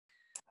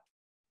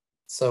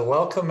So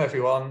welcome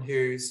everyone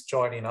who's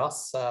joining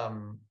us.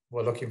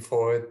 We're looking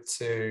forward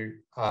to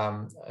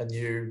a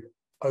new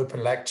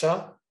open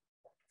lecture.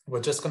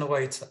 We're just going to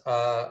wait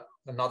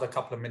another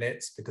couple of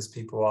minutes because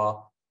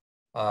people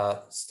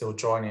are still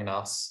joining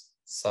us.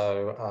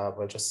 So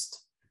we'll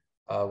just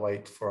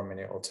wait for a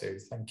minute or two.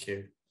 Thank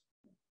you.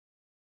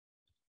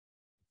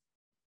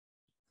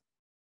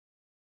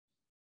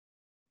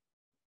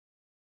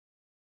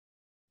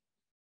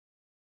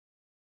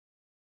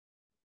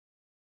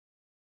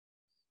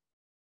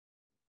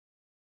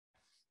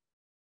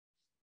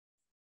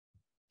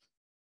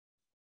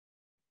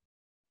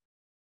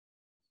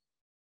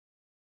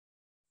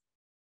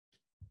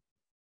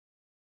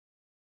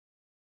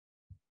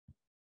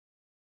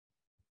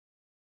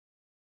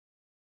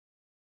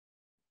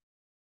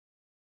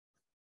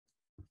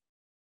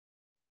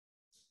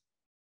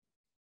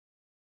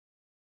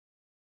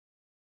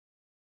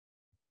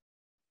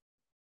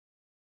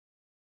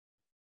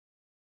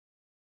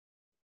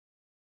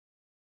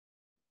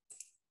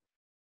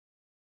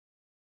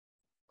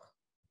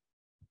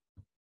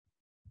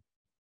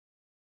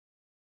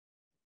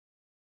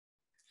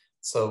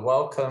 So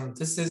welcome.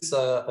 This is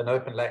an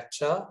open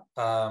lecture,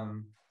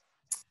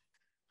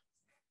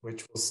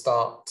 which will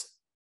start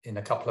in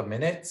a couple of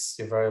minutes.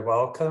 You're very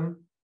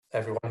welcome,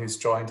 everyone who's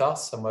joined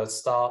us, and we'll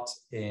start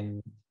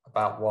in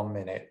about 1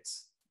 minute.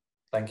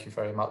 Thank you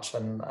very much,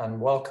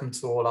 and welcome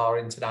to all our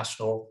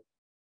international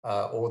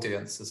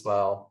audience as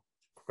well.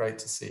 Great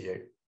to see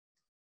you.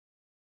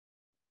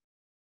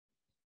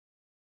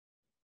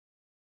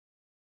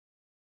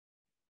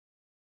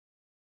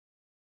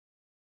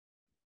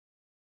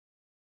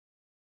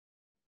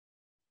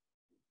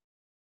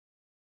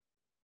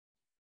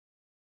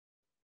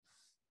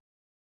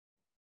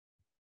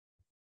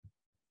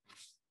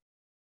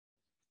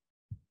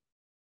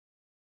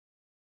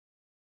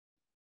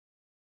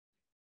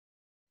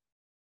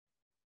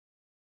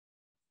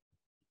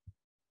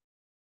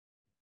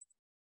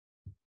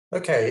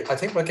 Okay, I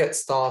think we'll get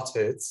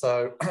started.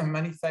 So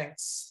many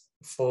thanks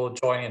for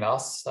joining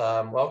us.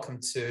 Welcome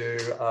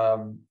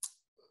to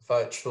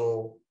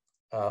virtual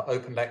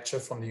open lecture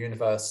from the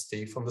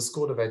university, from the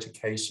School of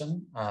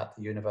Education at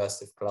the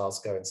University of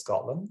Glasgow in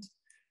Scotland.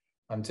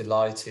 I'm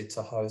delighted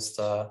to host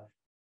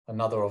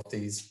another of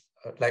these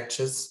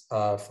lectures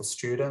for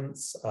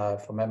students,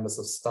 for members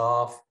of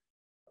staff,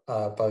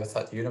 both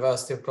at the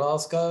University of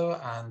Glasgow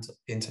and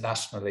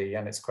internationally.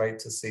 And it's great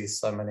to see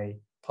so many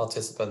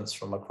participants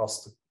from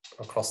across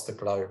the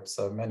globe.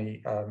 So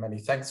many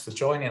thanks for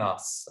joining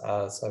us.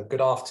 So good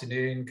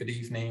afternoon, good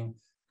evening,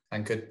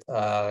 and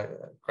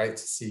great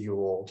to see you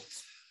all.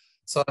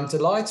 So I'm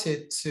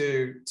delighted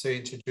to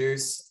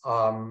introduce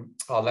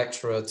our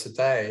lecturer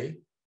today,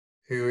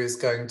 who is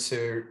going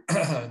to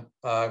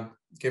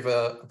give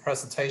a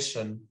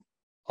presentation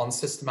on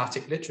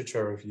systematic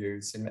literature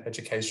reviews in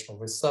educational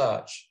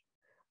research.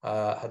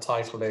 Her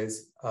title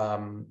is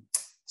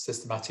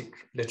Systematic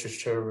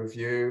Literature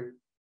Review: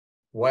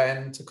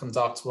 When to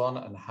Conduct One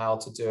and How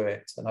to Do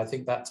It. And I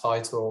think that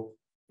title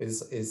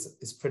is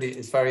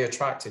very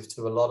attractive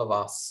to a lot of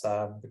us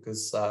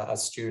because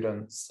as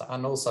students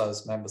and also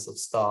as members of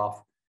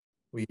staff,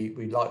 we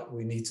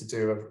need to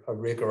do a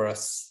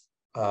rigorous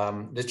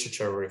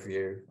literature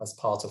review as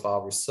part of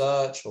our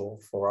research or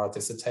for our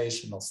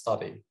dissertation or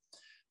study.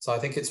 So I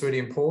think it's really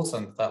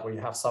important that we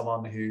have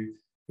someone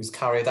who's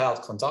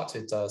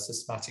conducted a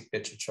systematic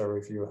literature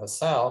review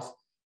herself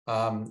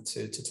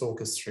to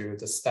talk us through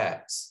the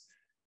steps.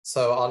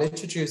 So I'll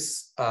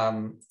introduce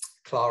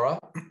Clara.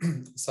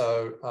 So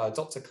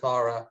Dr.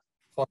 Clara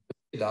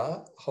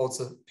Fontdevila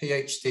holds a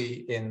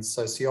PhD in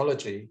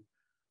sociology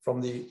from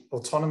the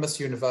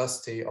Autonomous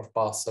University of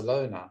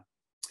Barcelona.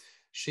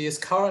 She is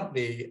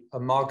currently a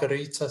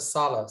Margarita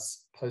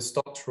Salas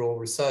postdoctoral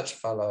research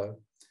fellow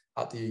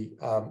at the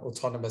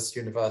Autonomous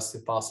University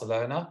of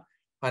Barcelona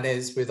and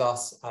is with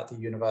us at the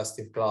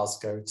University of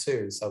Glasgow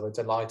too. So we're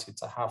delighted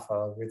to have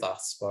her with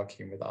us,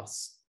 working with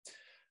us.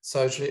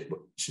 So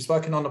she's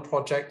working on a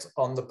project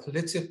on the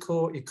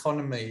political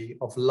economy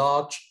of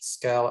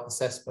large-scale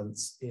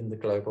assessments in the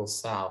Global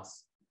South.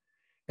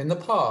 In the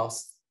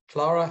past,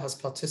 Clara has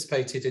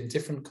participated in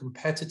different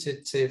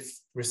competitive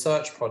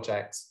research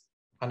projects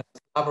and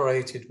has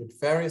collaborated with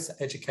various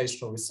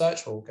educational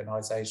research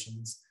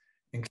organizations,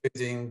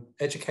 including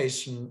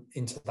Education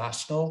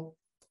International,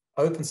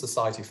 Open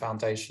Society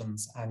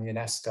Foundations, and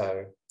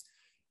UNESCO.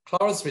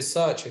 Clara's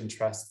research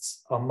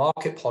interests are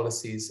market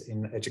policies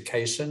in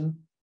education,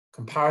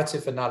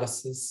 comparative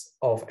analysis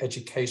of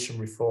education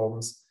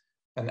reforms,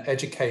 and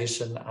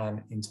education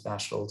and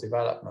international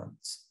development.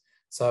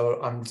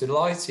 So I'm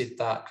delighted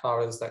that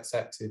Clara has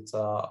accepted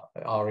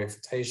our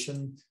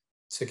invitation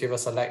to give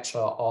us a lecture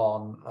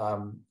on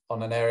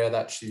an area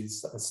that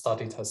she's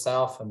studied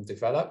herself and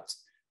developed.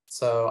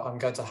 So I'm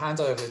going to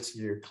hand over to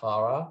you,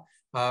 Clara.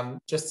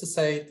 Just to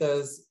say,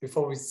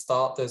 before we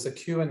start, there's a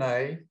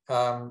Q&A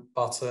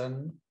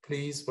button.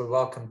 Please, we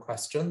welcome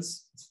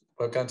questions.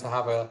 We're going to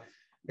have a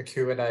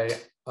Q&A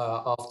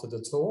after the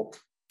talk,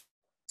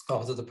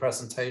 after the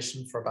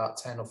presentation for about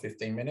 10 or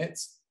 15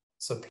 minutes.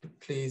 So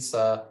please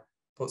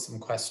put some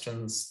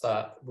questions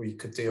that we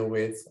could deal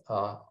with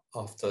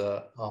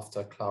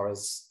after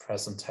Clara's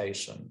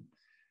presentation.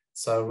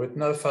 So with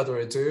no further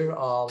ado,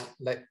 I'll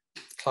let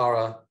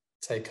Clara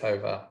take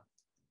over.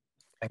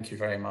 Thank you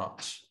very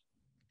much.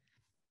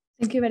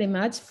 Thank you very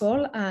much,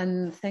 Paul,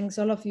 and thanks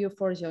all of you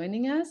for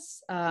joining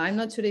us. I'm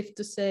not sure if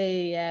to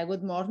say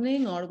good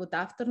morning or good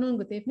afternoon,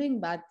 good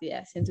evening, but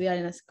yeah, since we are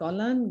in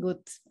Scotland,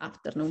 good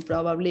afternoon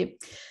probably.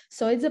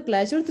 So it's a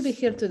pleasure to be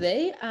here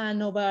today,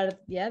 and over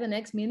the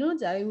next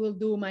minutes, I will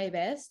do my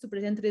best to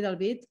present a little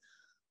bit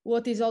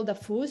what is all the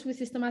fuss with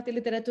systematic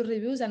literature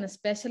reviews, and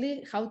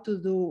especially how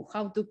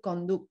to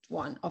conduct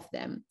one of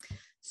them.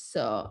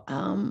 So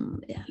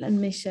let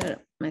me share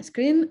my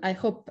screen. I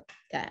hope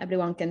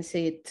everyone can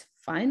see it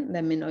fine.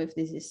 Let me know if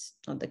this is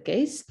not the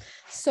case.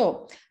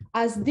 So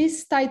as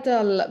this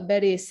title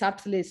very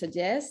subtly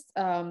suggests,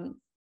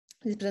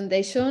 this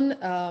presentation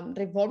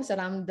revolves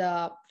around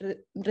the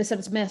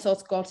research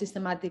methods called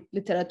systematic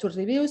literature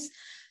reviews.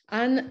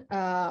 And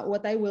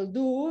what I will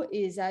do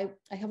is I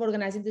have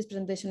organized this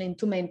presentation in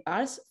two main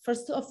parts.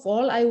 First of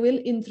all, I will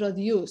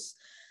introduce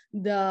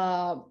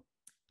the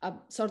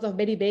sort of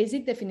very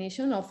basic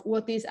definition of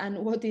what is and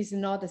what is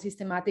not a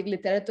systematic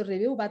literature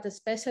review, but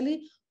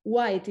especially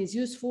why it is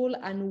useful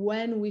and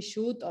when we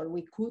should or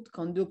we could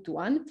conduct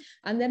one.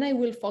 And then I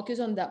will focus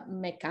on the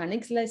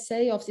mechanics, let's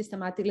say, of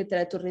systematic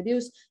literature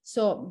reviews.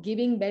 So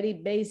giving very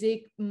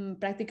basic,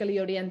 practically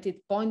oriented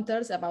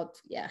pointers about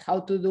how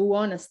to do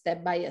one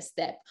step by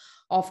step.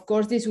 Of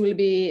course, this will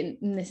be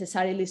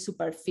necessarily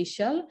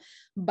superficial,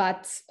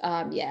 but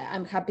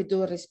I'm happy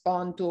to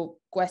respond to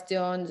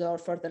questions or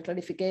further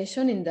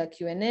clarification in the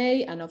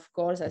Q&A. And of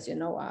course, as you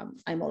know,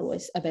 I'm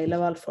always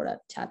available for a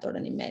chat or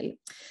an email.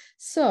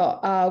 So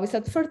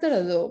without further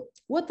ado,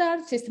 what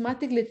are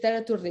systematic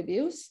literature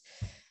reviews?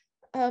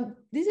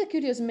 These are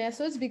curious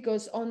methods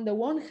because on the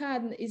one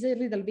hand is a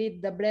little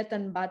bit the bread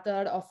and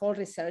butter of all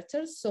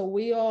researchers. So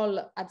we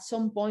all at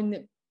some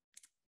point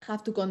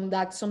have to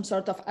conduct some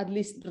sort of at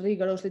least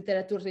rigorous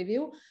literature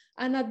review.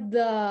 And at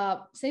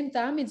the same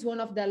time, it's one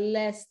of the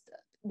less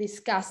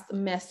discussed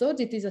methods.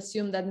 It is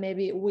assumed that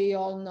maybe we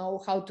all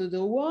know how to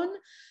do one.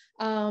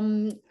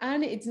 And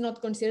it's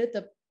not considered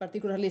a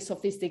particularly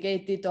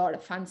sophisticated or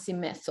fancy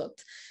method.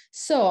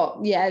 So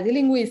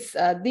dealing with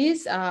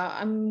this,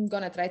 I'm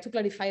gonna try to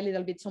clarify a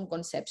little bit some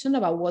conception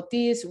about what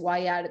is,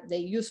 why are they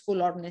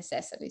useful or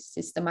necessary,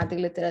 systematic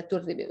literature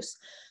reviews.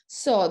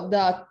 So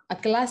a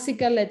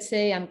classical, let's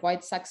say, and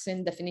quite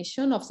succinct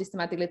definition of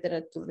systematic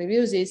literature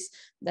reviews is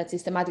that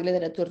systematic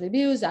literature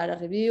reviews are a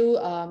review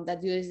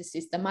that uses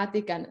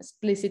systematic and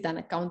explicit and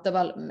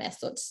accountable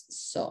methods.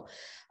 So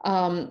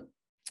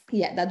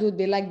that would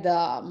be like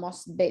the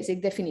most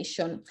basic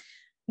definition.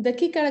 The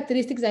key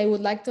characteristics I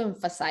would like to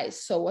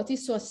emphasize. So what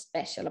is so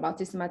special about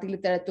systematic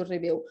literature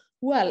review?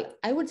 Well,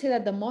 I would say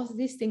that the most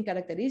distinct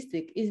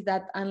characteristic is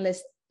that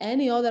unless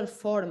any other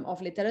form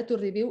of literature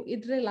review,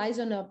 it relies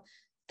on a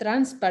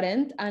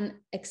transparent and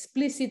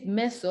explicit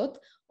method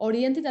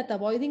oriented at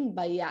avoiding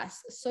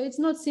bias. So it's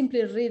not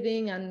simply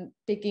reading and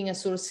picking a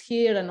source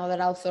here,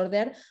 another author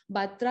there,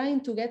 but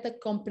trying to get a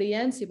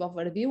comprehensive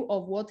overview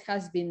of what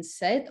has been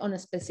said on a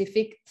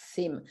specific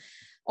theme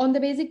on the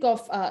basis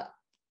of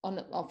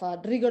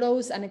a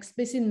rigorous and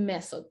explicit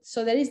method.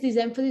 So there is this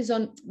emphasis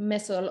on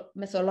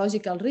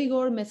methodological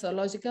rigor,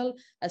 methodological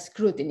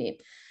scrutiny.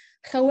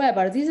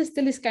 However, this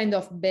still is kind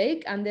of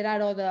vague, and there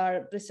are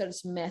other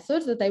research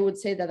methods that I would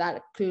say that are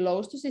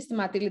close to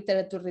systematic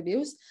literature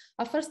reviews.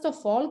 First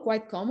of all,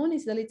 quite common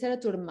is the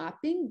literature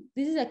mapping.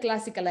 This is a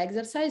classical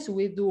exercise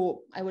we do,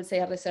 I would say,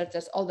 as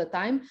researchers all the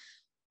time,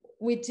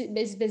 which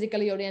is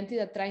basically oriented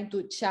at trying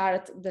to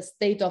chart the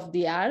state of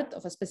the art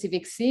of a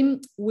specific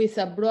theme with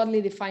a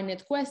broadly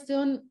defined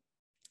question,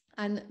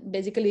 and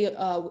basically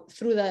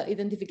through the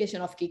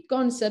identification of key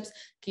concepts,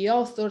 key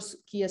authors,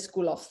 key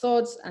school of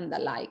thoughts, and the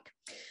like.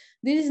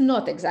 This is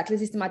not exactly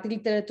systematic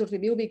literature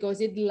review because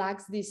it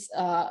lacks this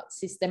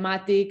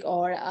systematic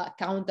or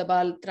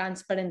accountable,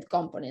 transparent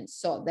components,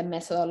 so the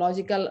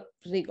methodological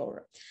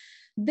rigor.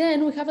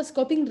 Then we have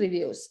scoping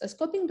reviews.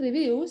 Scoping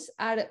reviews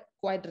are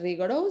quite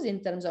rigorous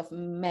in terms of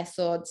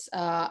methods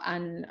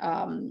and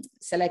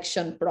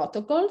selection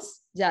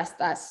protocols, just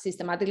as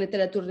systematic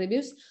literature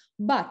reviews.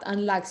 But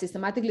unlike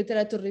systematic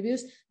literature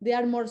reviews, they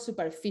are more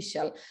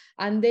superficial,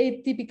 and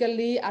they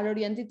typically are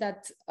oriented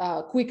at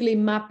quickly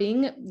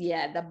mapping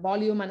the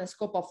volume and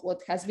scope of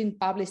what has been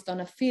published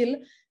on a field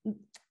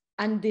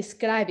and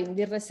describing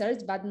the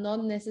research, but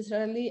not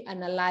necessarily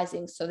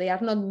analyzing. So they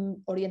are not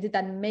oriented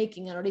at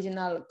making an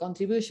original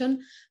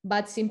contribution,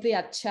 but simply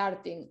at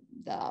charting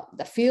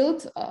the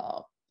field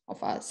of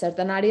a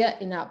certain area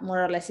in a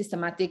more or less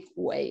systematic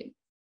way.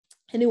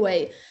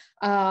 Anyway,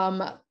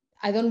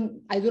 I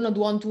do not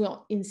want to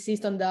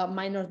insist on the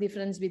minor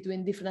difference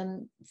between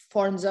different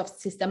forms of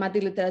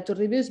systematic literature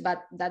reviews,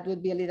 but that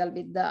would be a little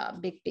bit the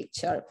big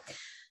picture.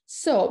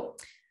 So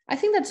I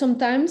think that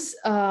sometimes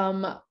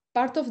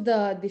part of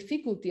the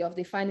difficulty of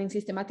defining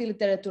systematic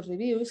literature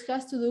reviews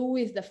has to do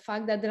with the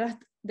fact that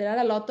there are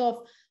a lot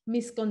of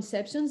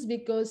misconceptions,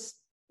 because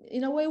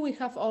in a way we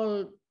have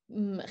all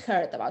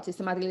heard about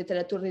systematic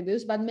literature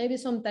reviews, but maybe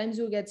sometimes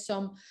you get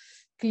some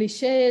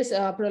cliches,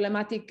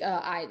 problematic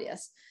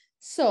ideas.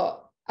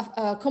 So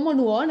a common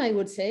one, I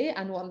would say,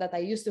 and one that I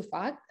used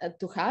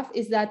to have,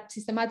 is that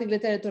systematic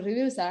literature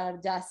reviews are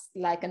just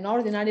like an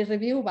ordinary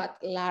review, but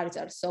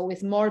larger, so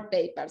with more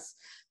papers.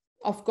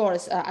 Of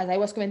course, as I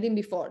was commenting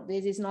before,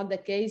 this is not the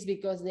case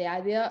because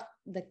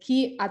the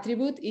key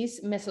attribute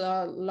is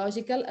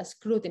methodological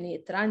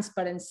scrutiny,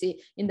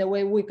 transparency in the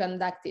way we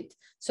conduct it.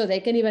 So they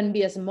can even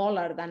be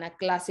smaller than a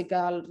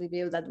classical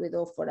review that we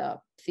do for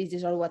a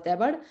thesis or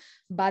whatever.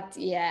 But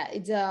yeah,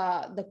 it's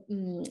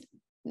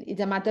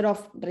a matter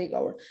of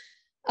rigor.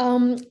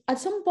 At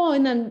some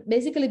point, and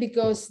basically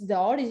because the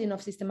origin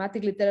of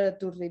systematic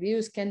literature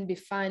reviews can be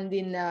found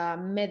in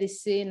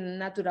medicine,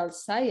 natural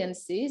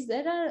sciences,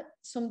 there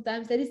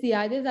is the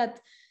idea that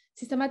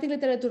systematic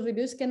literature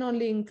reviews can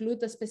only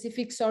include a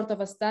specific sort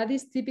of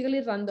studies, typically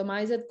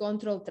randomized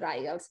controlled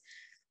trials.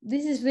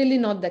 This is really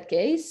not the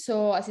case.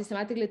 So a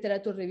systematic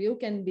literature review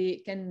can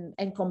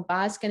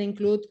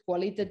include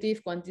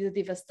qualitative,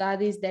 quantitative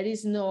studies. There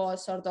is no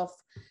sort of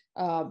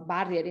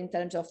barrier in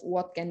terms of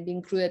what can be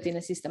included in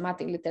a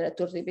systematic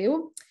literature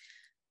review.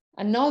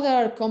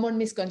 Another common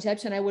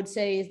misconception, I would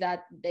say, is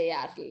that they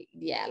are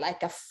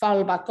like a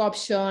fallback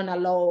option,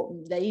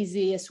 the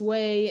easiest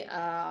way,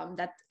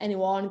 that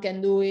anyone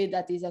can do it,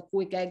 that is a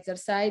quick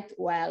exercise.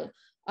 Well,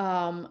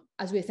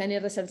 as with any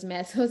research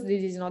methods,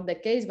 this is not the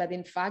case, but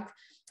in fact,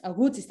 a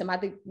good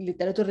systematic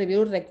literature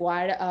review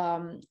requires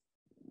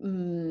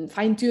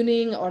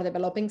fine-tuning or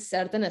developing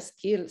certain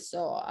skills.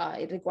 So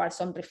it requires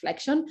some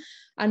reflection.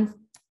 And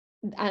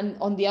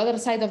on the other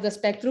side of the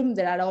spectrum,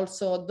 there are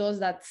also those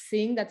that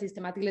think that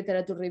systematic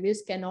literature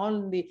reviews can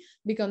only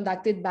be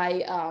conducted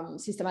by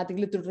systematic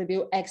literature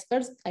review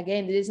experts.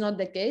 Again, this is not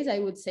the case. I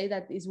would say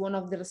that is one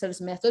of the research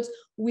methods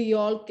we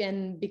all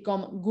can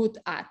become good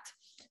at.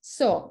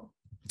 So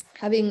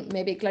having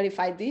maybe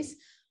clarified this,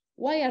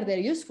 why are they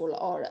useful,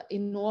 or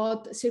in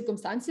what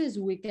circumstances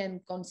we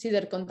can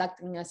consider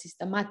conducting a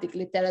systematic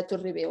literature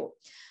review?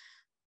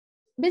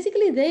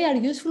 Basically, they are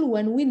useful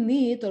when we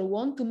need or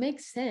want to make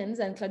sense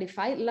and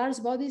clarify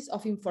large bodies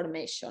of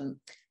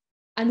information.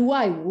 And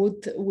why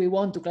would we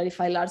want to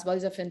clarify large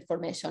bodies of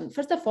information?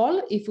 First of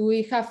all, if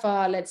we have,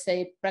 let's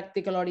say,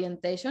 practical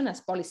orientation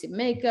as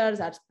policymakers,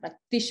 as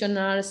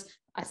practitioners,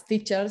 as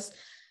teachers,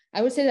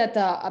 I would say that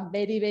a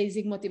very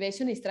basic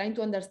motivation is trying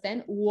to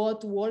understand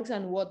what works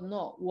and what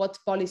no, what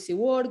policy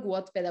work,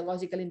 what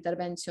pedagogical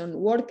intervention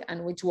work,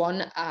 and which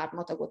one are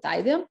not a good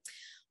idea.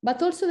 But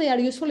also they are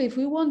useful if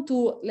we want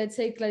to, let's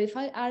say,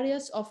 clarify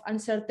areas of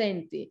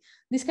uncertainty.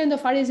 These kind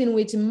of areas in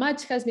which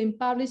much has been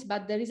published,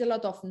 but there is a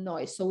lot of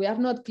noise. So we are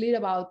not clear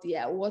about,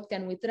 what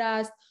can we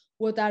trust,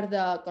 what are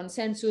the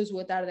consensus,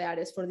 what are the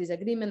areas for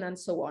disagreement, and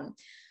so on.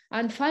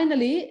 And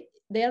finally,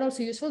 they are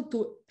also useful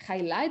to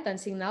highlight and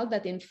signal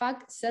that, in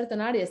fact, certain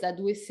areas that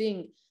we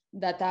think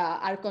that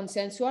are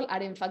consensual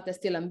are, in fact,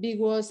 still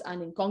ambiguous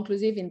and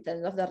inconclusive in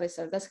terms of the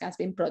research that has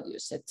been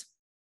produced.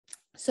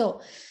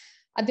 So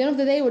at the end of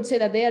the day, I would say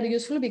that they are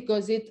useful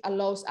because it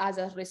allows us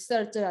as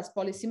researchers, as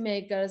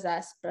policymakers,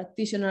 as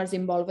practitioners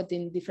involved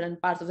in different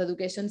parts of the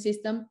education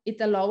system, it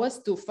allows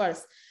us to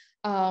first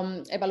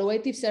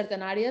evaluate if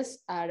certain areas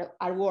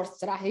are worth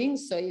trying.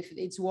 So if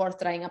it's worth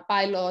trying a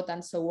pilot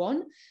and so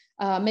on.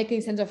 Making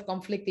sense of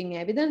conflicting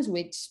evidence,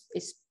 which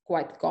is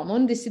quite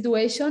common, this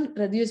situation,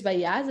 reduce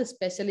bias,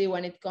 especially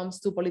when it comes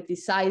to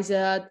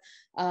politicized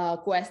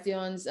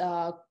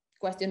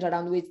questions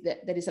around which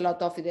there is a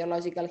lot of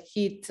ideological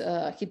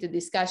heated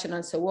discussion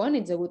and so on.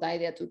 It's a good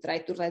idea to try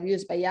to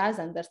reduce bias,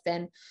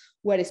 understand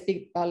where is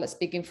people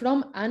speaking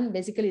from, and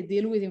basically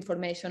deal with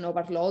information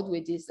overload,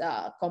 which is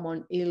a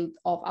common ill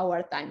of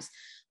our times.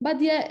 But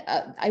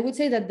I would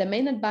say that the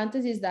main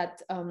advantage is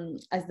that,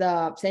 as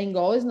the saying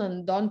goes,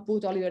 don't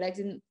put all your eggs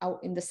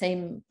in the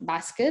same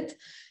basket,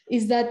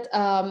 is that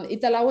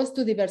it allows us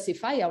to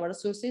diversify our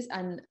sources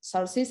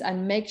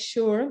and make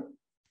sure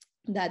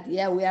that, we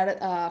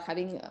are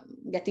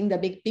getting the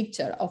big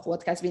picture of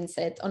what has been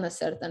said on a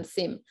certain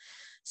theme.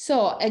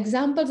 So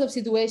examples of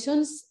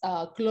situations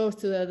close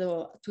to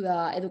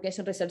the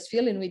education research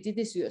field in which it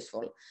is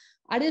useful.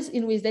 Areas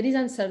in which there is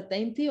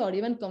uncertainty or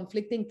even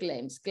conflicting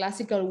claims,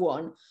 classical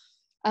one.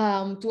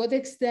 To what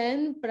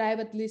extent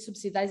privately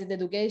subsidized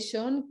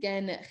education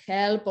can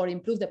help or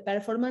improve the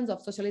performance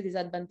of socially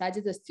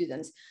disadvantaged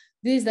students.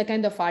 This is the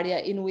kind of area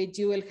in which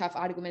you will have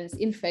arguments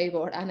in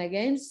favor and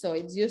against. So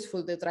it's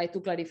useful to try to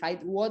clarify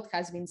what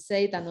has been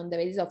said and on the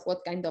basis of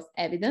what kind of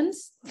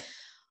evidence.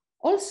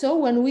 Also,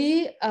 when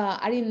we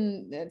are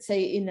in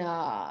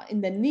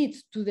the need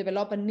to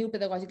develop a new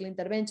pedagogical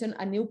intervention,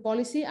 a new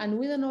policy, and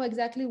we don't know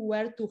exactly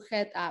where to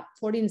head up.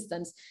 For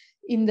instance,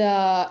 in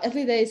the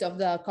early days of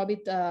the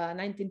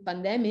COVID-19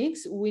 pandemics,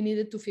 we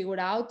needed to figure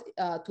out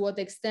to what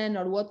extent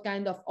or what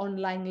kind of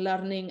online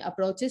learning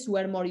approaches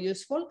were more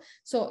useful.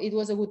 So it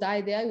was a good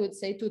idea, I would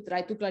say, to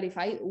try to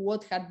clarify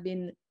what had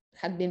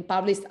been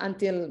published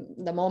until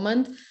the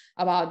moment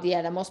about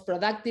the most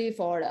productive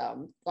or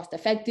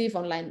cost-effective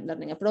online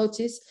learning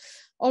approaches.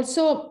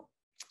 Also,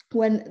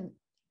 when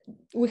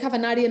we have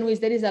an area in which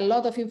there is a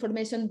lot of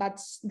information, but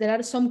there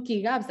are some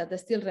key gaps that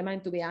still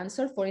remain to be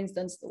answered. For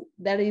instance,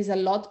 there is a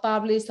lot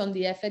published on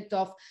the effect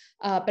of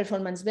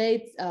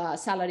performance-based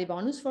salary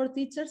bonus for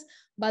teachers,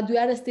 but we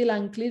are still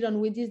unclear on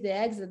which is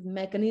the exact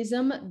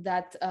mechanism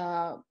that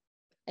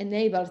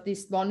enables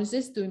these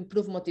bonuses to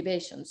improve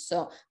motivation.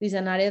 So this is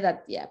an area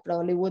that, yeah,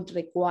 probably would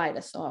require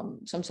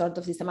some sort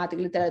of systematic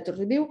literature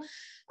review.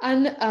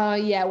 And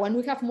yeah, when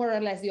we have more or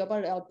less the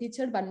overall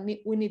picture, but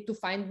we need to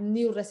find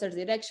new research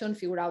direction,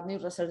 figure out new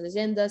research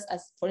agendas,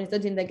 as for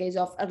instance, in the case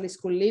of early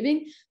school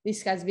living,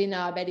 this has been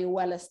a very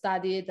well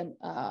studied,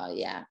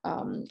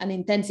 an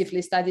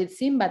intensively studied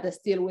theme, but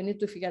still we need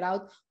to figure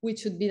out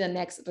which should be the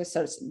next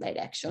research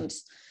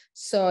directions.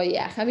 So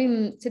yeah,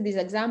 having said these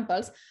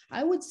examples,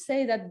 I would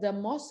say that the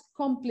most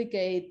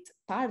complicated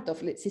part of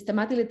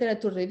systematic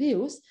literature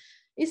reviews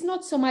is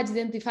not so much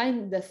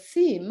identifying the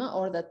theme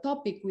or the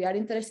topic we are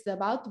interested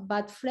about,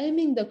 but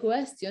framing the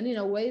question in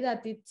a way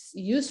that it's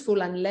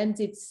useful and lends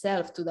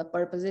itself to the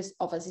purposes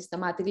of a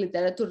systematic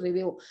literature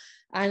review.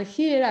 And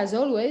here, as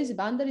always,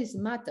 boundaries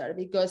matter,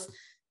 because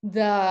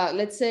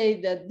let's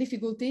say the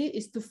difficulty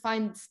is to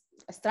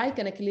strike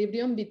an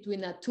equilibrium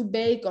between a too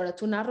vague or a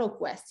too narrow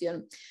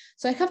question.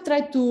 So I have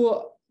tried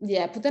to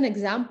put an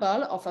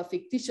example of a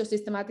fictitious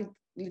systematic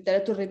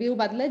literature review,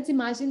 but let's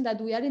imagine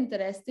that we are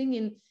interested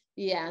in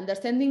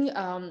understanding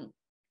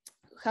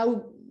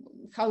how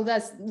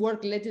does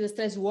work-related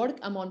stress work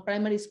among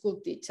primary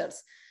school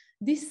teachers.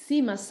 This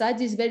theme as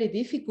such is very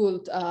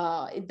difficult.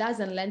 It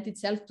doesn't lend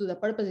itself to the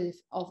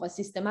purposes of a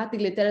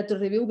systematic literature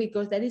review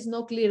because there is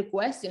no clear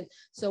question.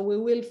 So we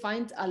will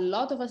find a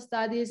lot of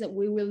studies,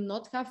 we will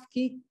not have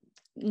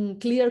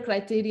clear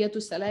criteria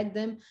to select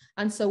them,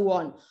 and so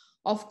on.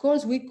 Of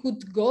course, we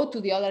could go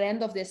to the other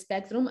end of the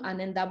spectrum and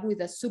end up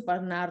with a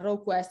super narrow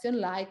question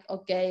like,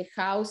 okay,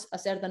 how's a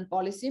certain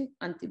policy,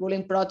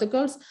 anti-bullying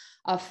protocols,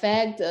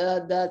 affect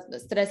the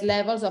stress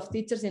levels of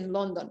teachers in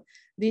London?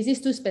 This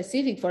is too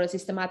specific for a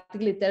systematic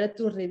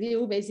literature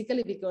review,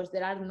 basically because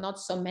there are not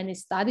so many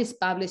studies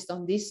published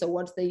on this, so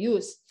what's the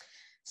use?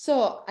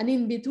 So, and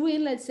in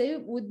between, let's say,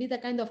 would be the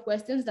kind of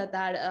questions that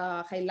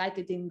are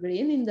highlighted in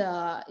green in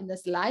the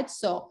slide.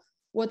 So,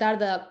 what are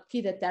the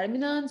key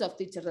determinants of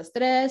teacher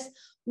stress?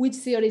 Which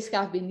theories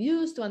have been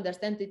used to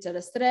understand teacher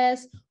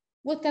stress?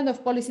 What kind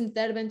of policy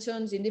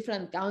interventions in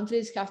different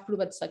countries have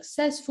proved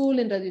successful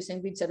in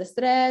reducing teacher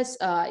stress?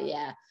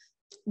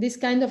 This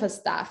kind of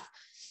stuff.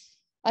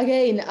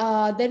 Again,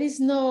 there is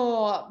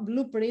no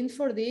blueprint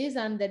for this,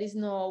 and there is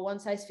no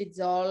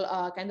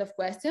one-size-fits-all kind of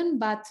question.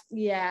 But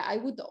yeah, I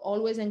would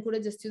always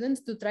encourage the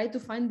students to try to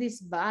find this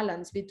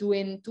balance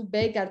between too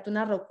vague or too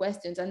narrow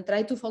questions and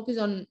try to focus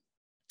on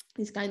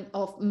this kind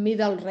of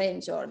middle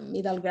range or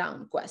middle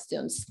ground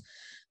questions.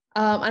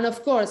 And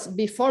of course,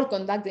 before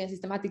conducting a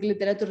systematic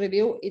literature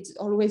review, it's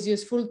always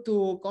useful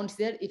to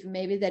consider if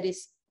maybe there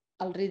is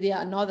already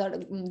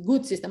another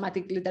good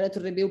systematic literature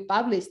review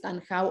published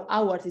and how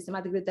our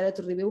systematic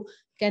literature review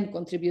can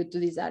contribute to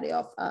this area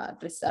of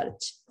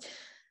research.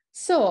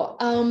 So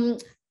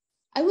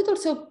I would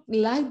also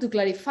like to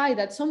clarify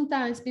that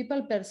sometimes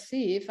people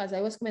perceive, as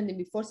I was commenting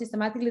before,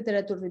 systematic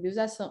literature reviews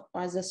as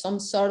some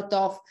sort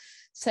of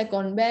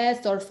second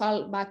best or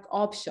fallback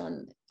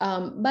option.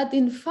 But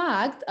in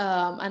fact,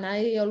 and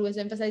I always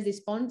emphasize this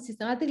point,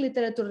 systematic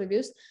literature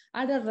reviews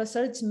are a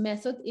research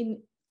method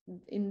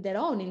in their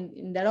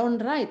own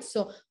right.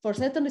 So for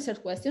certain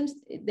research questions,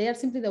 they are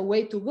simply the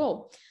way to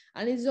go.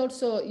 And it's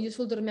also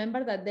useful to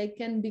remember that they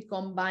can be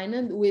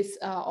combined with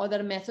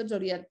other methods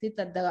oriented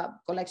at the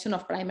collection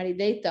of primary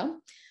data.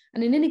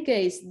 And in any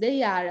case,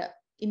 they are,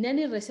 in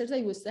any research,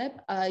 I would say,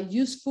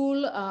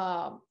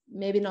 useful,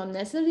 maybe not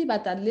necessary,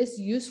 but at least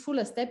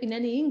useful step in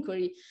any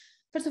inquiry.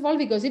 First of all,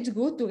 because it's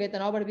good to get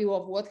an overview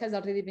of what has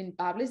already been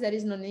published. There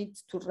is no need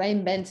to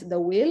reinvent the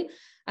wheel.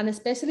 And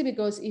especially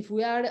because if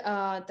we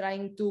are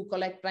trying to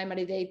collect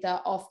primary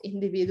data of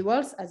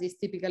individuals, as is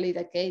typically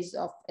the case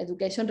of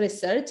education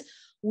research,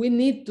 we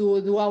need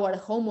to do our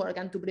homework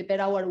and to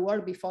prepare our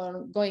work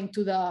before going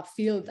to the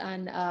field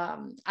and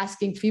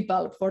asking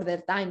people for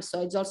their time.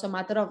 So it's also a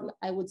matter of,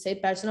 I would say,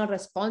 personal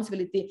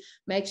responsibility.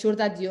 Make sure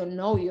that you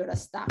know your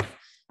stuff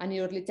and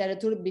your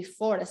literature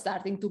before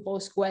starting to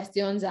pose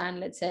questions and,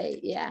 let's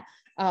say,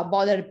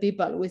 bother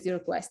people with your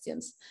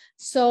questions.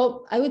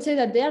 So I would say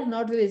that they are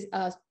not really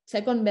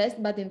second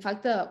best, but in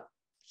fact a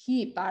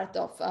key part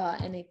of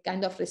any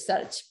kind of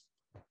research.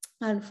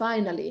 And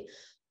finally,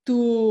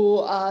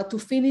 to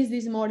finish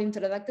this more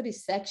introductory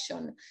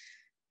section,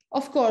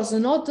 of course,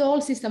 not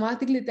all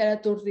systematic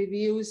literature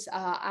reviews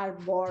are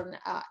born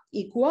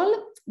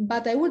equal,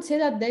 but I would say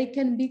that they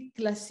can be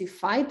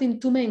classified in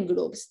two main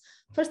groups.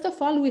 First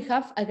of all, we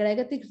have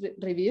aggregative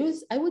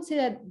reviews. I would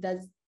say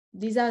that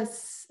this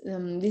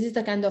is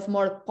the kind of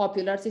more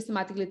popular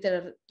systematic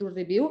literature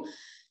review,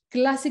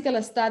 classical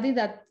study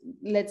that,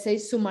 let's say,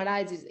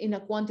 summarizes in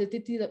a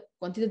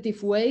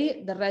quantitative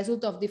way the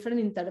result of different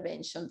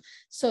interventions.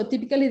 So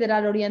typically they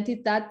are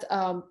oriented at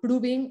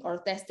proving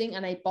or testing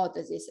an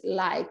hypothesis,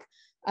 like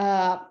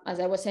as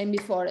I was saying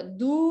before,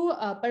 do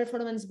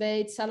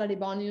performance-based salary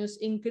bonus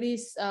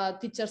increase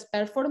teachers'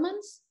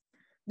 performance?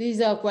 This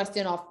is a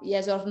question of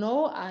yes or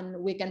no, and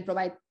we can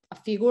provide a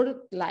figure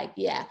like,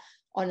 yeah,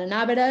 on an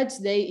average,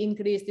 they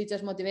increase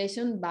teachers'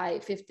 motivation by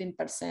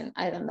 15%.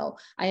 I don't know.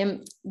 I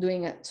am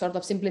doing a sort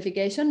of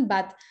simplification,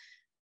 but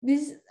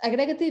these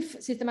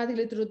aggregative systematic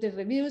literature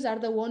reviews are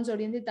the ones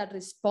oriented at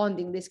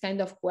responding these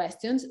kind of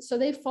questions. So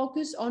they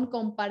focus on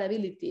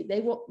comparability.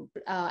 They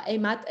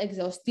aim at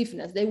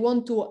exhaustiveness. They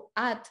want to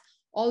add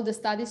all the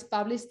studies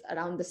published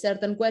around the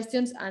certain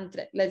questions and,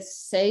 let's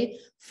say,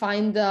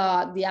 find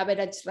the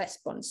average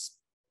response.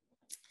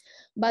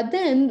 But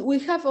then we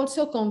have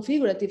also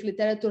configurative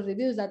literature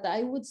reviews that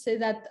I would say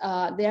that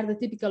they are the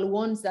typical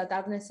ones that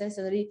are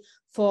necessary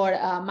for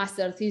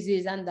master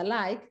thesis and the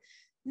like.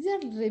 These are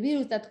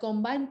reviews that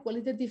combine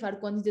qualitative or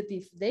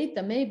quantitative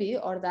data maybe,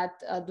 or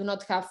that do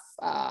not have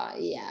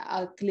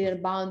a clear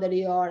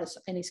boundary or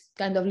any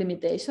kind of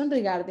limitation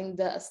regarding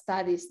the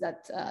studies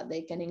that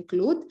they can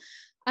include.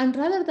 And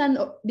rather than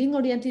being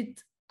oriented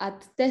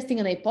at testing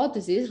an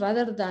hypothesis,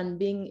 rather than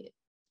being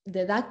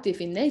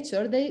deductive in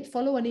nature, they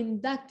follow an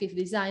inductive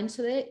design.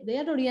 So they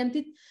are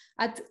oriented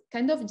at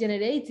kind of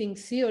generating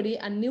theory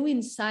and new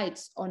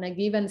insights on a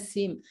given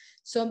theme.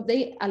 So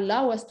they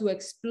allow us to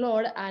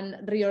explore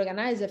and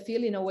reorganize the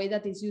field in a way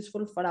that is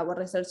useful for our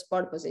research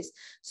purposes.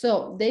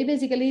 So they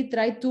basically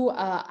try to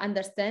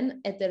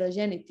understand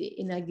heterogeneity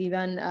in a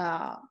given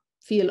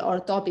field or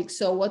topic.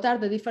 So what are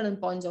the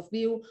different points of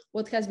view,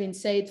 what has been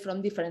said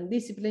from different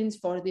disciplines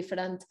from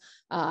different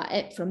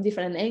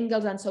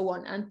angles and so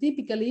on. And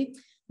typically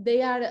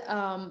they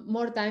are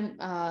more time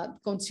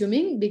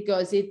consuming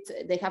because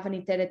they have an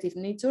iterative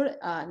nature.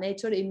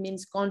 It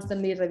means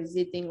constantly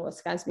revisiting what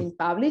has been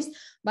published.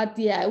 But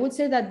yeah, I would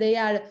say that they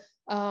are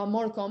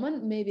more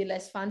common, maybe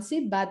less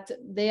fancy, but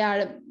they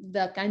are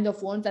the kind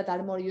of ones that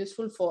are more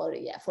useful for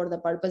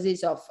the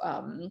purposes of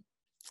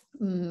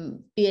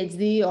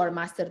PhD or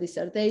master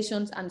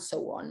dissertations and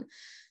so on.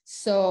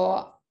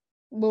 So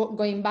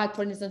going back,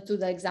 for instance, to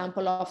the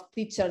example of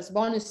teachers'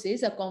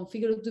 bonuses, a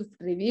configurative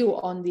review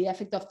on the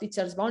effect of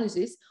teachers'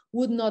 bonuses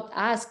would not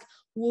ask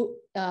to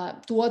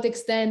what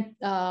extent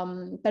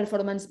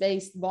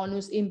performance-based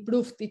bonus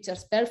improve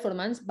teachers'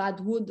 performance,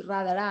 but would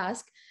rather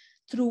ask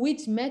through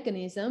which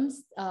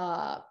mechanisms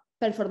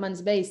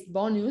performance-based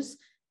bonus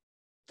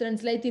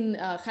translating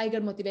higher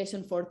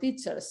motivation for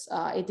teachers.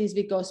 It is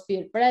because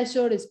peer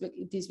pressure,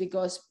 it is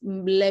because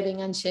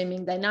loving and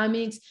shaming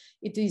dynamics,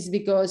 it is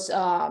because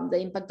the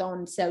impact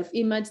on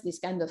self-image, this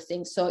kind of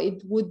thing. So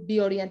it would be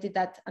oriented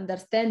at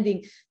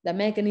understanding the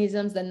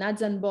mechanisms, the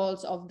nuts and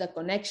bolts of the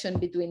connection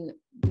between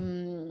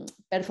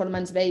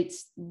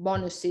performance-based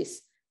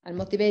bonuses and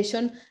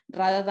motivation,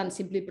 rather than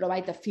simply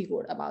provide a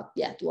figure about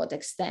to what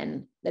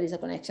extent there is a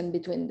connection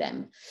between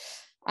them.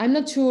 I'm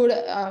not sure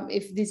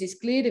if this is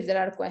clear, if there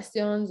are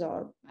questions,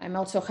 or I'm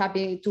also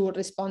happy to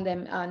respond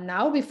them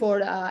now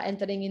before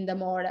entering in the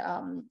more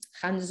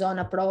hands-on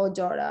approach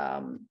or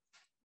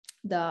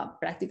the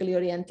practically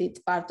oriented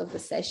part of the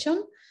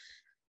session.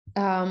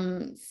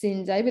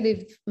 Since I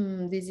believe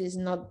this is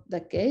not the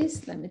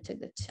case, let me check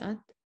the chat.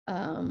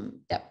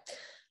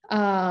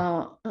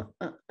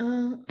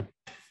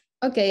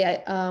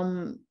 Okay,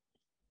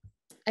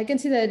 I can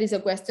see that there is a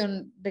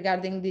question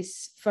regarding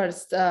this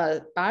first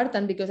part,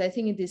 and because I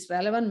think it is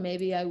relevant,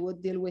 maybe I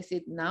would deal with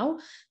it now.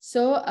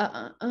 So,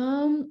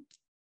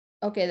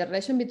 okay, the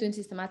relation between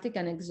systematic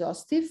and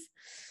exhaustive.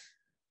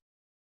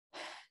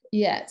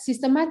 Yeah,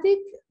 systematic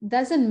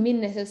doesn't mean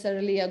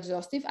necessarily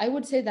exhaustive. I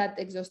would say that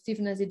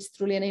exhaustiveness is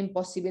truly an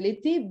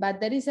impossibility, but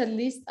there is at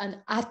least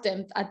an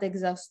attempt at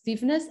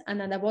exhaustiveness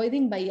and at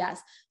avoiding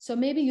bias. So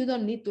maybe you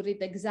don't need to read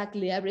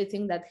exactly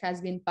everything that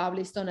has been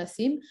published on a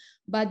theme,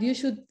 but you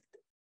should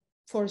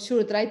for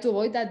sure try to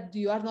avoid that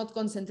you are not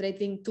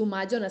concentrating too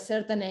much on a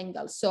certain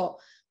angle. So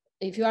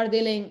if you are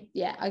dealing,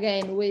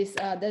 again, with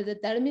the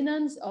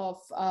determinants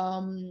of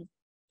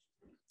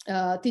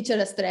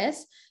teacher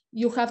stress,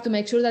 you have to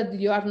make sure that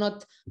you are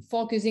not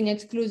focusing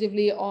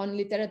exclusively on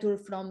literature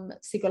from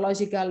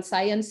psychological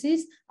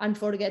sciences and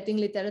forgetting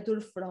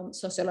literature from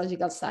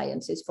sociological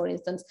sciences, for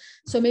instance.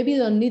 So maybe you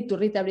don't need to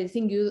read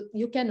everything.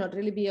 You cannot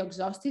really be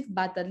exhaustive,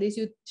 but at least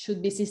you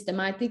should be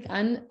systematic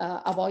and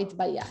avoid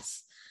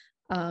bias,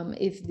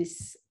 if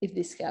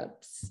this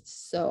helps.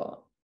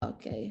 So,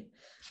 okay.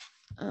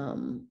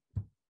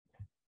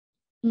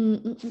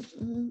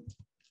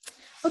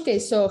 Okay,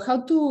 so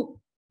how to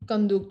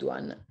conduct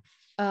one?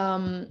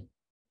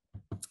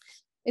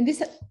 In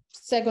this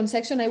second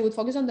section, I would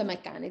focus on the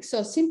mechanics.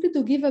 So simply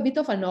to give a bit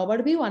of an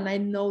overview, and I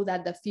know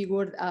that the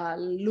figure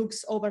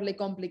looks overly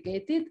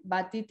complicated,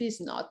 but it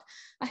is not.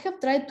 I have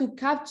tried to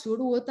capture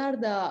what are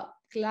the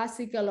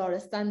classical or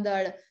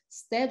standard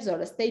steps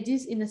or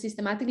stages in a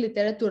systematic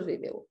literature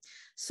review.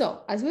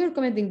 So as we were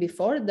commenting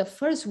before, the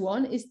first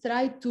one is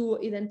try to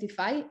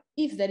identify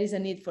if there is a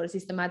need for a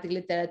systematic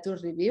literature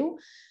review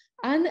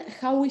and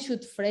how we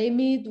should frame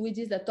it, which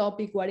is the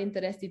topic we're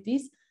interested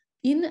in,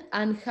 in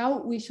and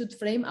how we should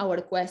frame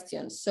our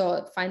questions.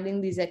 So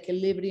finding this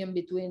equilibrium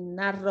between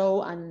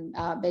narrow and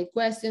vague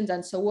questions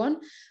and so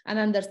on, and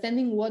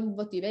understanding what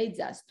motivates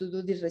us to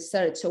do this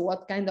research. So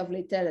what kind of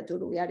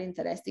literature we are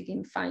interested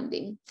in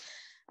finding.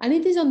 And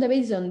it is on the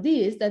basis on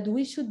this that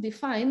we should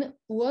define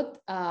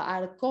what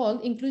are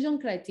called inclusion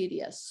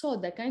criteria. So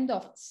the kind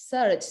of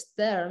search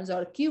terms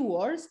or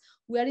keywords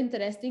we are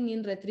interested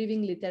in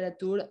retrieving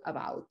literature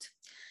about.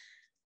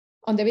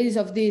 On the basis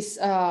of these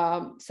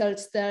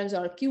search terms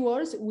or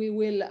keywords, we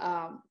will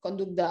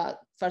conduct the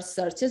first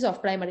searches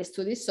of primary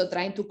studies. So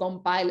trying to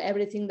compile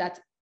everything that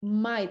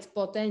might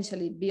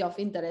potentially be of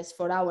interest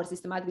for our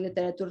systematic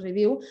literature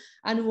review.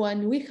 And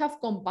when we have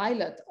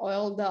compiled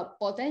all the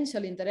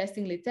potential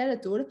interesting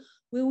literature,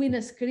 we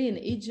will screen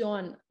each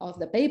one of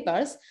the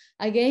papers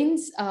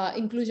against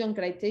inclusion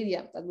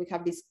criteria that we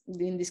have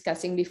been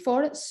discussing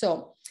before.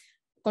 So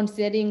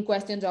considering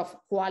questions of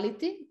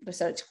quality,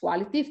 research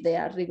quality, if they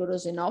are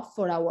rigorous enough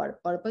for our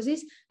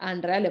purposes,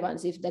 and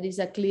relevance, if there is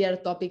a clear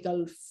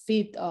topical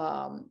fit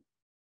or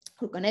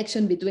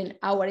connection between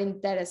our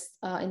interest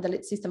in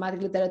the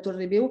systematic literature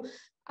review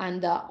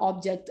and the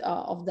object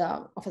of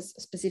a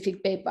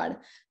specific paper.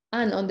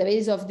 And on the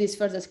basis of this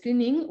further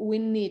screening, we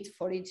need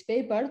for each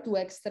paper to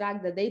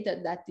extract the data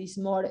that is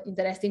more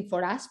interesting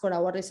for us, for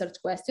our research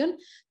question.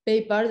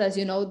 Papers, as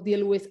you know,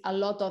 deal with a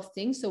lot of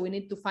things, so we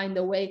need to find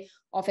a way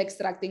of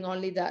extracting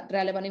only the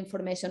relevant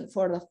information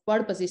for the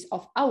purposes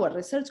of our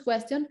research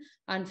question,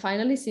 and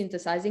finally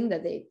synthesizing the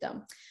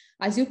data.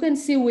 As you can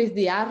see with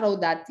the arrow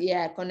that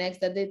connects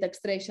the data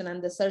extraction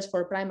and the search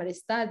for primary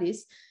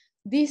studies,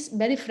 this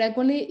very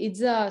frequently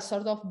it's a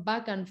sort of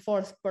back and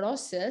forth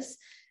process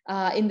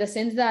in the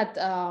sense that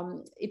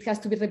it has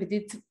to be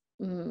repeated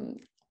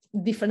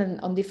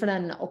on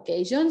different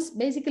occasions,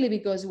 basically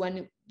because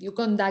when you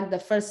conduct the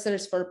first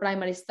search for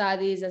primary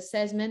studies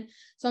assessment,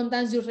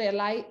 sometimes you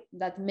realize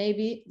that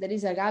maybe there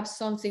is a gap,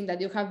 something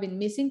that you have been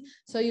missing.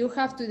 So you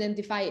have to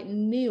identify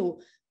new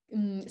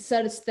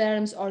search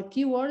terms or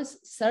keywords,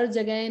 search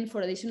again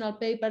for additional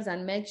papers,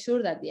 and make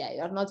sure that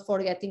you are not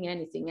forgetting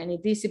anything, any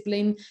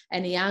discipline,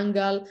 any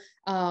angle,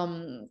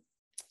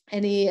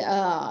 any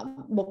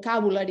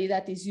vocabulary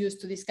that is used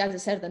to discuss a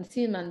certain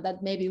theme and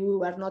that maybe we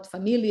were not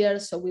familiar,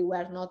 so we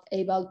were not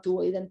able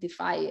to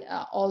identify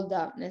all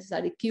the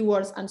necessary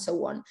keywords and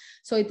so on.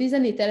 So it is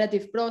an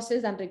iterative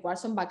process and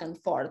requires some back and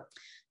forth.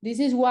 This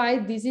is why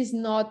this is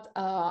not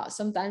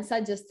sometimes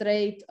such a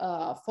straight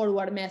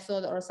forward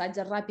method or such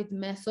a rapid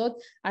method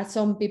as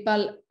some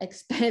people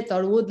expect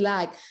or would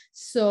like.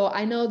 So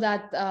I know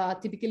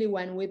that typically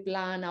when we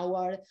plan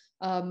our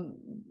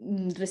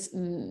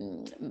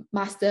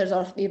master's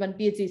or even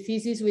PhD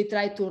thesis, we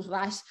try to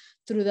rush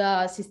through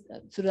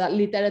the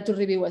literature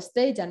review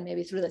stage and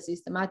maybe through the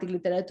systematic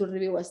literature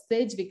review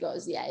stage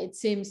because it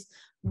seems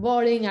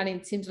boring and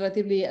it seems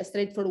relatively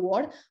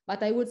straightforward,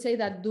 but I would say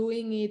that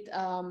doing it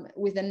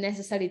with the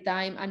necessary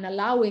time and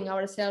allowing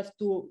ourselves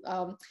to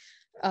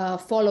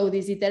follow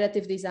this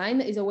iterative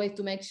design is a way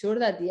to make sure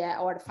that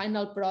our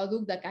final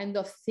product, the kind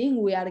of thing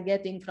we are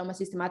getting from a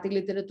systematic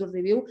literature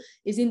review,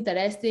 is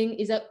interesting,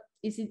 is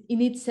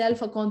in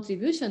itself a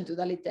contribution to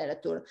the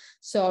literature.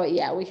 So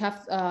we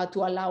have to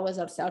allow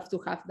ourselves to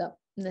have the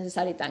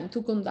necessary time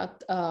to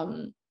conduct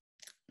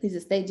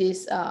these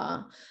stages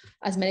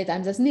as many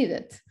times as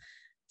needed.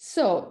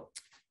 So,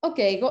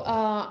 okay,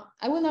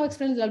 I will now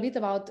explain a little bit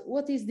about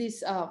what is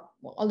this,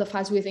 all the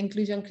fuss with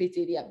inclusion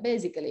criteria.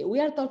 Basically, we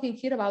are talking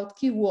here about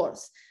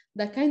keywords,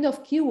 the kind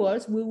of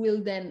keywords we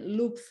will then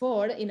look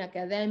for in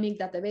academic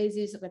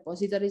databases,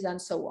 repositories, and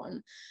so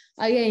on.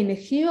 Again,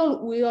 here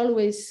we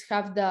always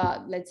have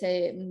the, let's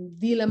say,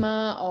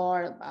 dilemma,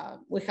 or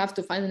we have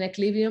to find an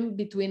equilibrium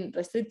between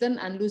restricted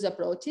and loose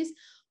approaches.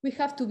 We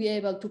have to be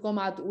able to come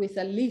out with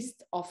a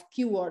list of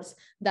keywords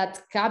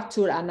that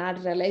capture and are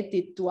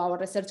related to our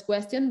research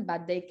question,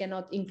 but they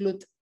cannot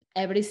include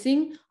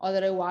everything.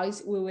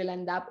 Otherwise, we will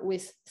end up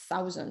with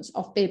thousands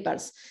of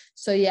papers.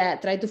 So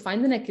try to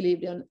find an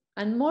equilibrium.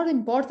 And more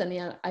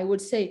importantly, I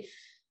would say,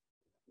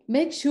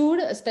 make sure,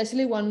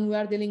 especially when we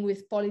are dealing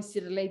with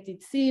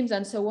policy-related themes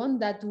and so on,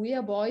 that we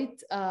avoid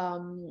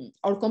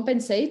or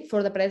compensate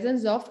for the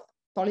presence of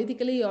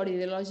politically or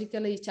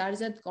ideologically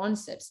charged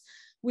concepts.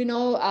 We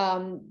know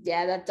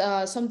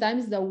that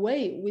sometimes the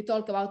way we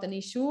talk about an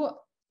issue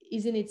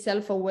is in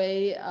itself a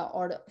way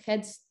or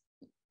heads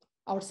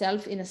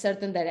ourselves in a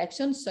certain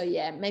direction. So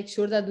make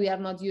sure that we are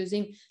not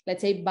using,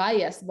 let's say,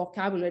 biased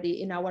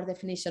vocabulary in our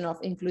definition of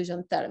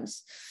inclusion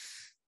terms.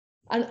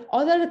 And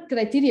other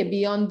criteria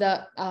beyond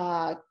the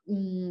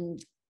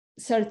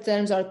search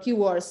terms or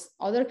keywords,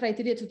 other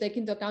criteria to take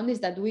into account is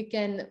that we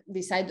can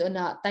decide on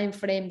a time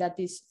frame that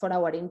is for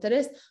our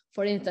interest.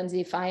 For instance,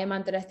 if I am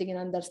interested in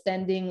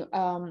understanding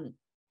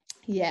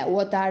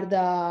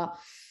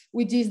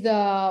which is the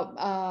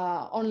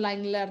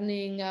online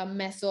learning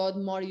method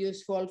more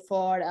useful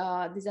for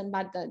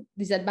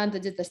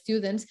disadvantaged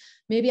students,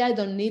 maybe I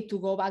don't need to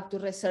go back to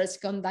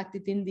research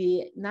conducted in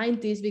the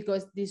 90s,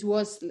 because this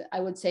was, I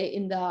would say,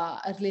 in the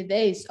early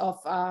days of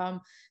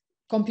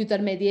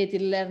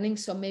computer-mediated learning,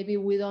 so maybe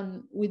we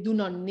do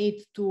not need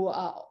to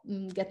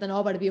get an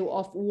overview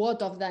of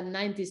what of the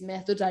 90s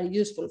methods are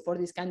useful for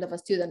this kind of a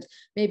student.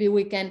 Maybe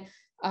we can,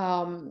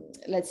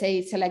 let's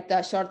say, select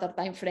a shorter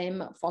time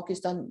frame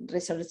focused on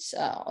research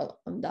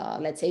on the,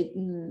 let's say,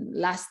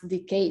 last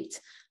decade,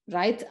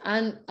 right?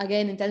 And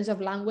again, in terms of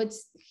language,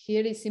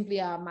 here is simply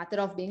a matter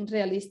of being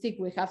realistic.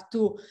 We have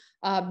to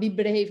be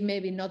brave,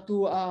 maybe not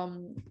to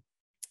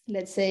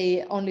let's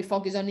say, only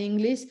focus on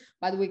English,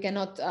 but we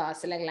cannot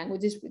select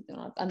languages we do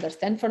not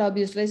understand for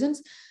obvious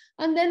reasons.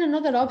 And then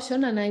another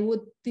option, and I would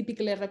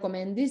typically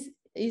recommend this,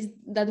 is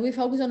that we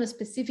focus on a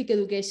specific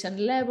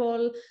education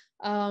level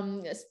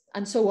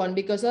and so on,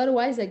 because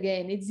otherwise,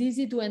 again, it's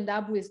easy to end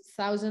up with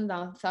thousands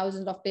and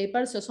thousands of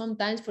papers. So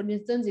sometimes, for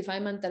instance, if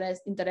I'm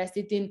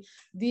interested in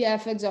the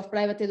effects of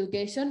private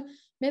education,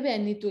 maybe I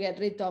need to get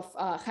rid of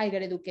higher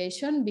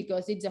education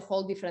because it's a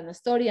whole different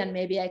story, and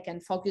maybe I can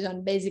focus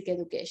on basic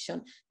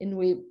education in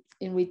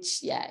which,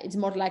 yeah, it's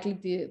more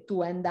likely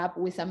to end up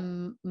with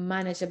a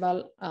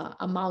manageable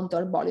amount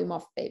or volume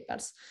of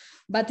papers.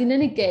 But in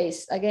any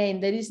case, again,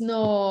 there is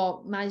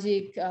no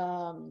magic,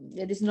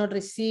 there is no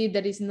receipt,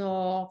 there is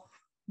no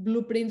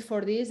blueprint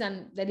for this,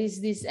 and there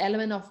is this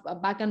element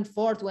of back and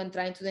forth when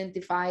trying to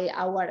identify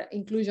our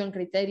inclusion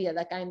criteria,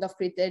 the kind of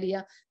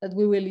criteria that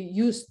we will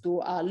use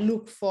to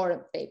look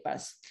for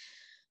papers.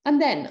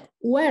 And then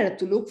where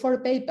to look for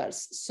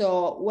papers?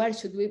 So where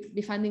should we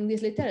be finding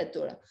this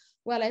literature?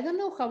 Well, I don't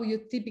know how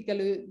you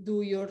typically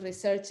do your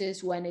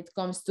researches when it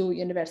comes to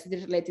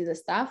university-related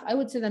stuff. I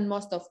would say that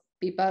most of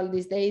people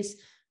these days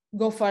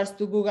go first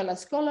to Google a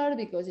Scholar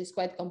because it's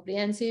quite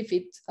comprehensive.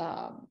 It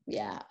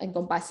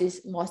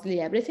encompasses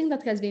mostly everything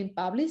that has been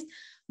published.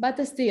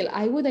 But still,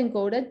 I would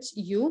encourage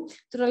you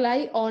to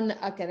rely on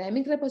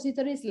academic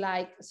repositories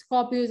like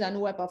Scopus and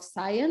Web of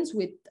Science,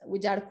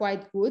 which are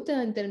quite good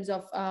in terms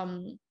of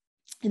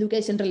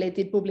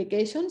education-related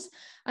publications.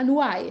 And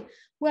why?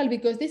 Well,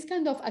 because this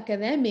kind of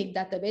academic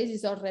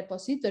databases or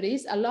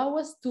repositories allow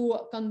us to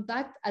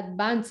conduct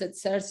advanced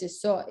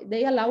searches. So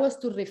they allow us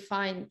to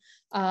refine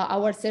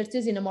our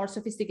searches in a more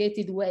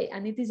sophisticated way.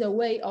 And it is a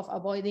way of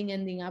avoiding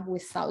ending up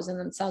with thousands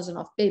and thousands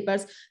of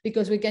papers,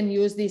 because we can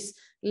use this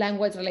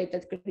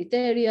language-related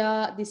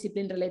criteria,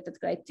 discipline-related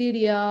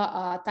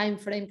criteria, time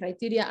frame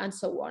criteria, and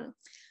so on.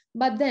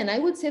 But then I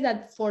would say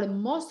that for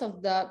most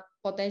of the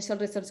potential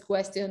research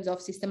questions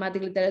of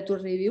systematic literature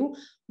review,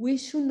 we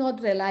should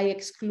not rely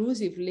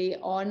exclusively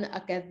on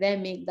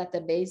academic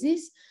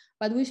databases,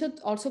 but we should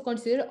also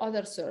consider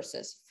other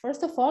sources.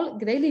 First of all,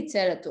 grey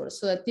literature,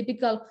 so the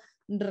typical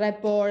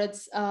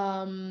reports,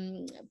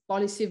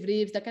 policy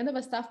briefs, the kind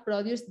of stuff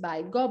produced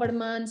by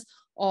governments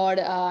or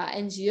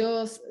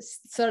NGOs,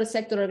 third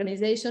sector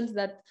organizations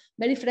that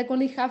very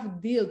frequently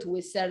have dealt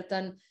with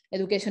certain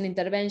education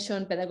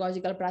intervention,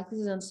 pedagogical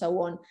practices, and so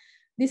on.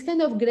 This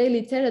kind of grey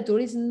literature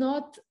is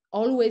not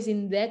always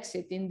indexed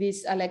in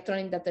these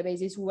electronic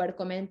databases we were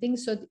commenting,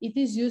 so it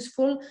is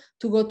useful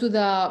to go to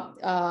the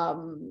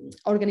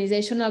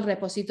organizational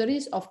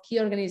repositories of key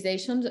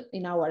organizations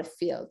in our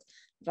field,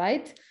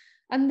 right?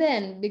 And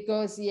then,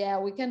 because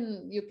you're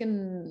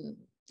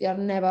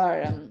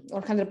never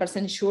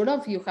 100% sure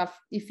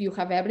if you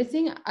have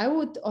everything, I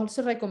would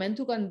also recommend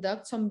to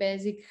conduct some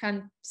basic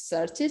hand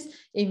searches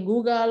in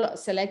Google,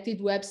 selected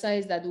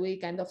websites that we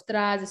kind of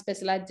trust,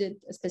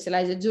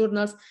 specialized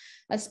journals,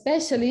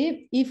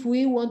 especially if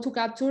we want to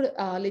capture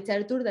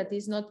literature that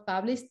is not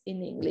published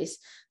in English.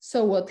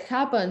 So what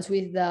happens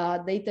with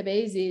the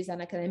databases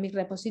and academic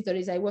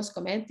repositories I was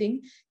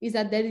commenting is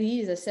that there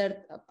is a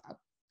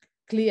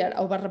clear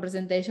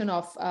overrepresentation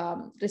of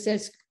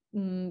research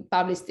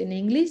published in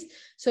English.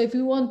 So if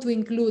we want to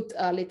include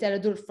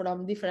literature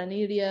from different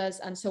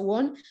areas and so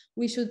on,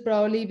 we should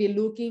probably be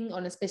looking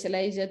on a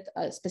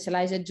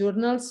specialized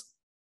journals,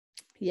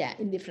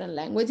 in different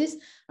languages.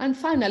 And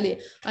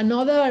finally,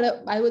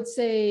 another, I would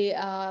say,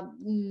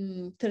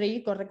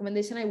 trick or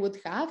recommendation I would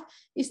have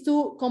is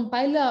to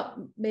compile a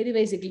very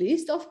basic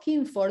list of key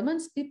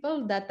informants,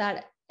 people that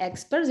are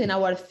experts in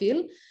our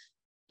field,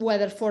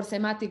 whether for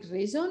thematic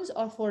reasons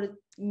or for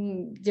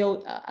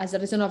as a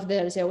reason of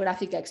their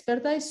geographic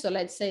expertise. So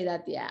let's say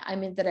that,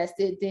 I'm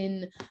interested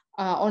in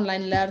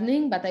online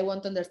learning, but I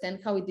want to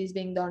understand how it is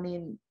being done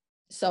in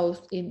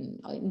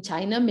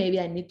China. Maybe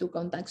I need to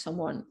contact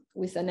someone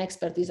with an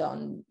expertise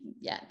on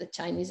the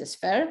Chinese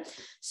sphere.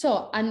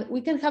 So, and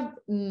we can have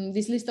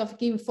this list of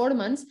key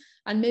informants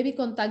and maybe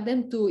contact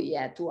them to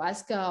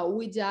ask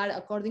which are,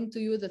 according to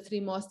you, the 3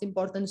 most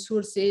important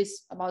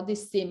sources about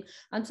this theme.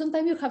 And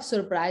sometimes you have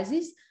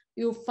surprises.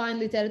 You find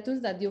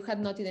literature that you had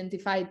not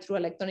identified through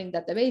electronic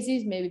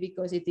databases, maybe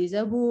because it is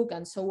a book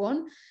and so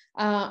on,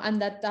 and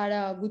that are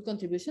a good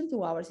contribution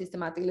to our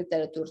systematic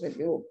literature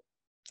review.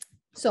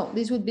 So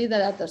this would be the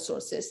data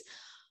sources.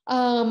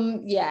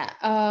 When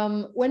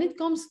it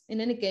comes,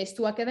 in any case,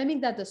 to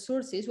academic data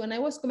sources, when I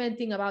was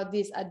commenting about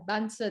this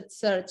advanced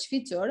search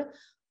feature,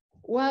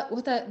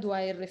 what do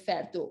I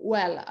refer to?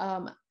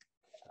 Well,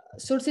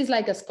 sources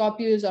like a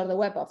Scopus or the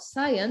Web of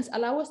Science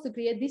allow us to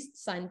create these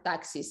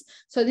syntaxes.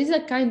 So this is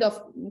a kind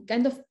of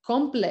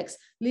complex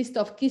list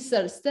of key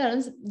search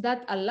terms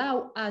that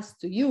allow us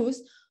to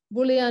use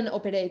Boolean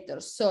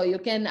operators. So you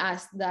can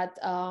ask that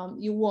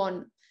you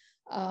want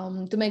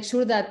to make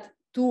sure that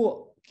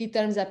two key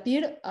terms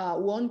appear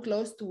one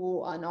close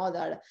to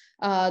another.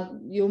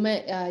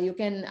 You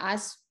can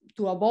ask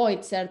to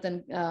avoid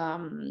certain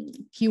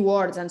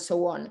keywords and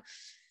so on.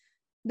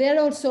 They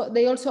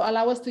also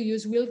allow us to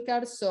use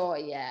wildcards. So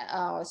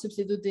yeah,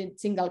 substituting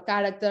single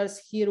characters.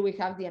 Here we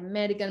have the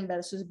American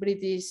versus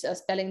British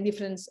spelling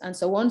difference and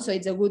so on. So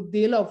it's a good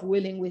deal of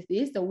willing with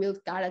this, the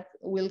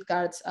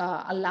wildcards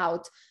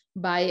allowed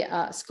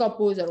by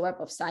Scopus or Web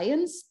of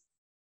Science.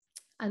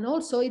 And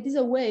also it is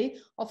a way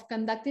of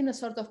conducting a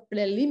sort of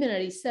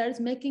preliminary search,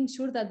 making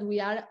sure that we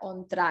are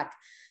on track.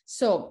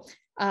 So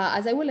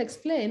as I will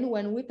explain,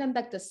 when we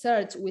conduct a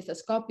search with a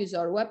Scopus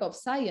or Web of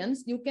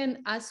Science, you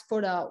can ask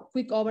for a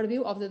quick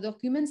overview of the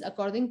documents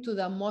according to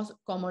the most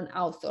common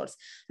authors.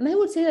 And I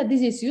would say that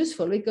this is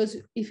useful because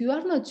if you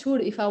are not sure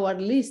if our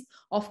list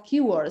of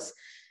keywords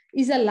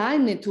is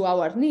aligned to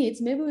our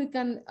needs, maybe we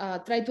can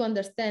try to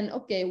understand,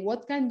 okay,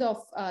 what kind of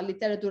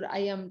literature I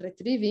am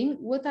retrieving,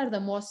 what are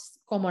the most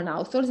common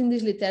authors in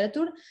this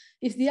literature.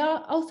 If the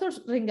authors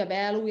ring a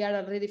bell, we are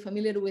already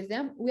familiar with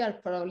them, we are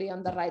probably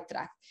on the right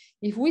track.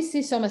 If we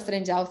see some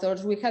strange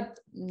authors we had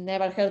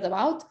never heard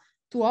about,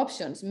 two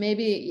options.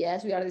 Maybe,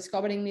 yes, we are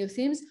discovering new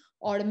themes,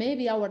 or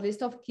maybe our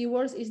list of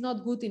keywords is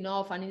not good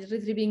enough and is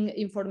retrieving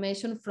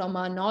information from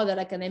another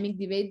academic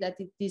debate that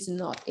it is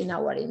not in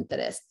our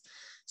interest.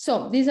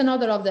 So this is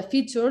another of the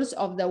features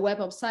of the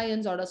Web of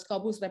Science or the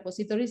Scopus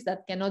repositories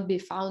that cannot be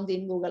found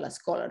in Google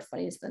Scholar, for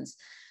instance.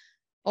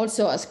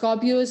 Also, a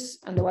Scopus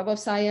and the Web of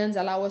Science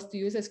allow us to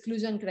use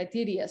exclusion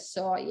criteria.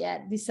 So yeah,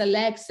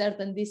 deselect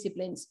certain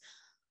disciplines.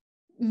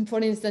 For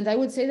instance, I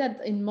would say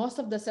that in most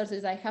of the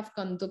searches I have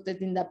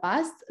conducted in the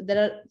past,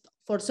 there are,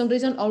 for some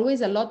reason,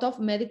 always a lot of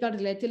medical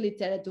related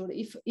literature,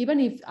 even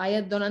if I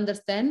don't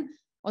understand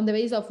on the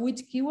basis of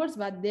which keywords,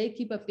 but they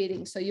keep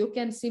appearing. So you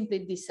can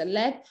simply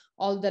deselect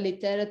all the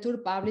literature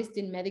published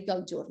in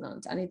medical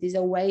journals. And it is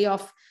a way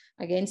of,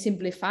 again,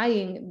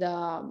 simplifying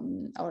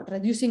or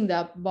reducing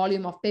the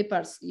volume of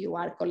papers you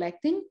are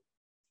collecting.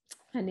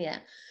 And yeah,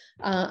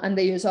 and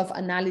the use of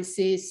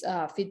analysis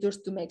features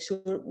to make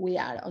sure we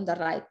are on the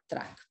right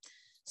track.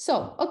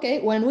 So, okay,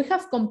 when we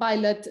have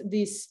compiled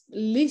this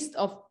list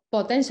of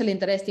potentially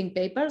interesting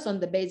papers on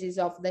the basis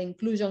of the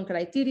inclusion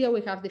criteria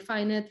we have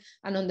defined it,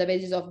 and on the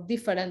basis of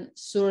different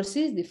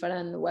sources,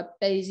 different web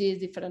pages,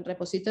 different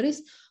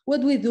repositories,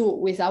 what do we do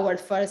with our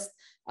first,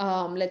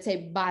 let's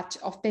say, batch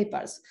of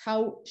papers?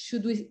 How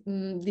should we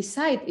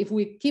decide if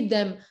we keep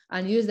them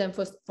and use them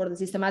for the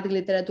systematic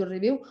literature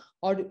review,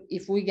 or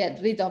if we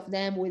get rid of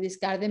them, we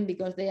discard them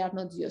because they are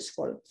not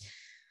useful?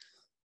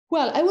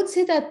 Well, I would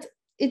say that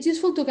it's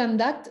useful to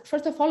conduct,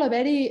 first of all, a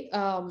very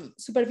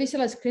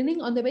superficial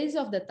screening on the basis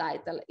of the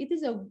title. It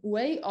is a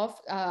way of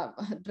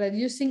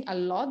reducing a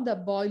lot the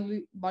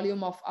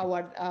volume of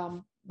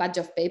our batch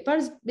of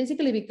papers,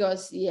 basically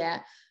because, yeah,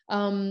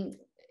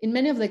 in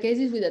many of the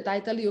cases with the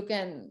title, you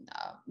can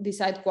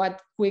decide quite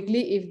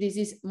quickly if this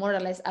is more or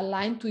less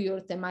aligned to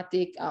your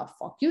thematic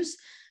focus,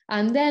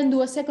 and then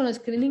do a second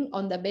screening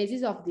on the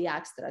basis of the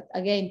abstract,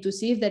 again, to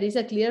see if there is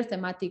a clear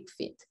thematic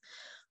fit.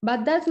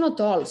 But that's not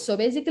all. So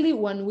basically,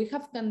 when we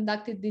have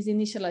conducted this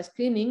initial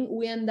screening,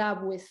 we end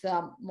up with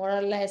more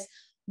or less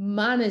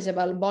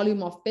manageable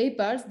volume of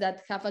papers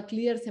that have a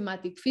clear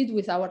thematic fit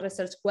with our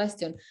research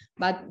question.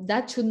 But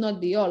that should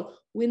not be all.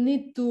 We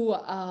need to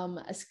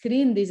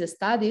screen these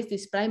studies,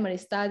 these primary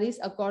studies,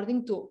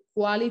 according to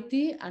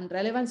quality and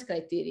relevance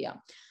criteria.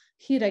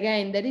 Here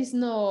again, there is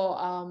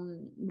no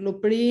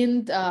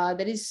blueprint,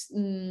 there is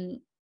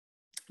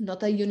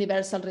not a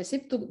universal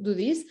recipe to do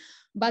this.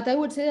 But I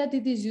would say that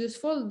it is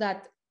useful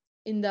that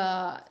in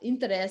the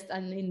interest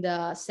and in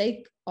the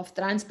sake of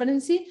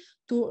transparency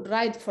to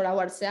write for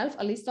ourselves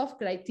a list of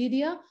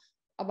criteria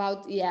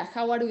about, yeah,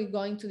 how are we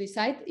going to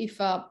decide if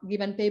a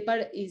given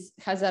paper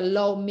has a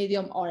low,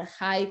 medium, or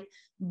high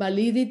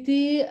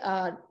validity,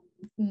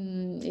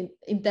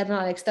 internal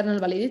and external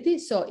validity.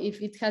 So if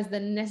it has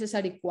the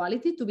necessary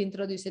quality to be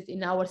introduced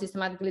in our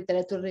systematic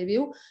literature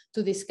review,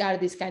 to discard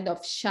this kind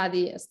of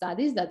shoddy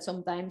studies that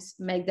sometimes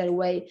make their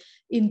way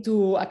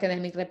into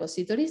academic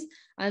repositories.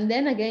 And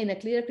then again, a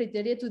clear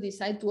criteria to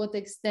decide to what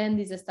extent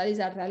these studies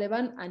are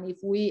relevant, and if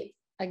we,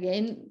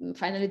 again,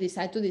 finally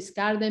decide to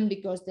discard them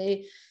because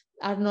they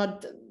are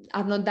not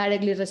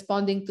directly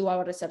responding to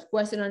our research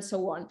question and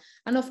so on.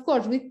 And of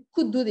course, we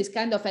could do this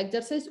kind of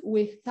exercise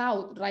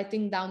without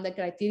writing down the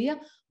criteria,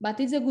 but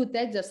it's a good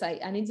exercise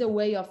and it's a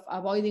way of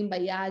avoiding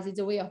bias. It's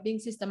a way of being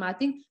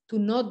systematic to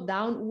note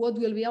down what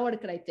will be our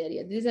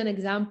criteria. This is an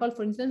example,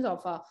 for instance,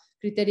 of a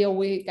criteria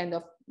we kind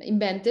of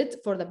invented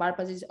for the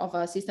purposes of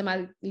a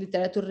systematic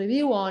literature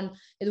review on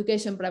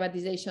education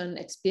privatization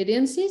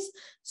experiences.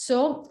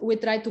 So we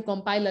try to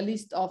compile a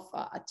list of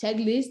a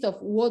checklist of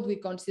what we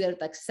considered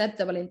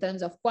acceptable in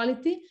terms of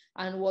quality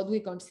and what we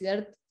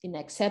considered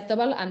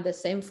unacceptable, and the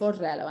same for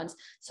relevance.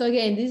 So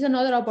again, this is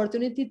another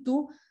opportunity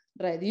to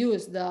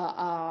reduce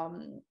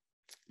the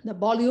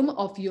volume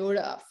of your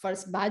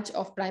first batch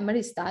of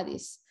primary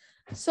studies.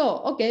 So,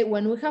 okay,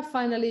 when we have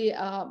finally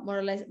more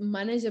or less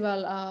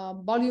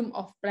manageable volume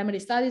of primary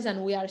studies,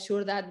 and we are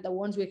sure that the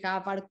ones we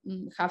have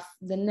have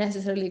the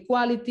necessary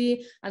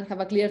quality and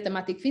have a clear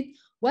thematic fit,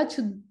 what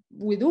should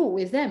we do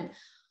with them?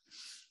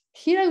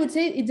 Here, I would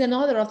say it's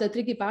another of the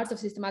tricky parts of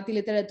systematic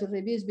literature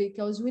reviews,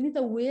 because we need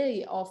a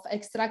way of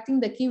extracting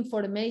the key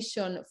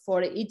information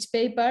for each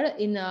paper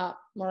in a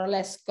more or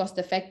less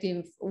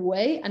cost-effective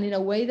way, and in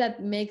a way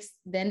that makes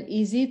them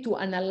easy to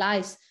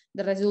analyze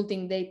the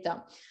resulting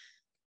data.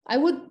 I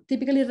would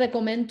typically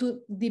recommend to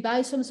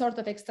devise some sort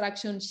of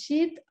extraction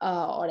sheet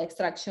or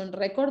extraction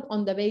record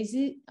on the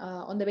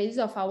basis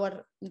of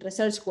our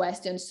research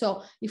questions.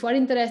 So if we're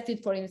interested,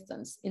 for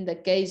instance, in the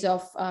case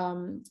of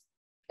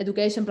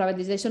education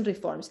privatization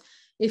reforms,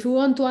 if we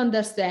want to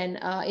understand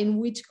in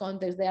which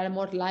context they are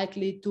more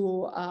likely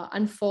to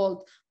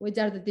unfold, which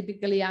are the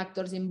typically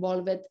actors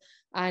involved,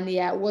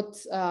 and what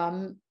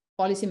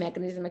policy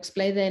mechanism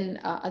explain then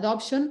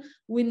adoption,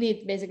 we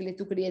need basically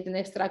to create an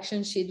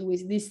extraction sheet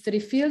with these three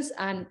fields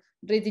and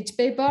read each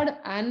paper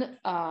and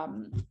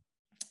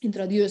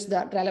introduce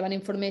the relevant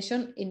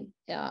information in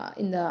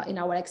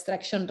our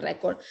extraction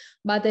record.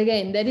 But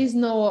again, there is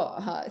no,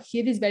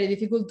 here is very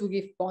difficult to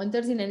give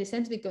pointers in any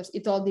sense, because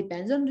it all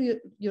depends on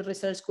your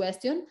research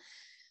question.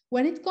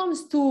 When it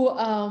comes to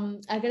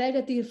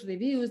aggregative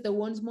reviews, the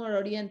ones more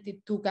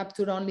oriented to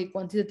capture only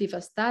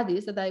quantitative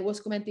studies that I was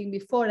commenting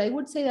before, I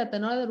would say that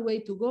another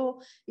way to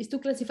go is to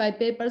classify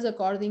papers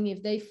according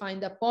if they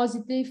find a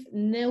positive,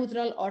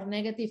 neutral, or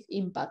negative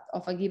impact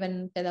of a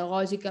given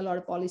pedagogical or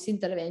policy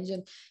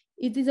intervention.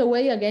 It is a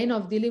way, again,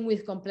 of dealing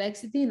with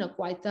complexity in a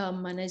quite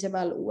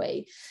manageable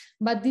way.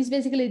 But this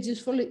basically is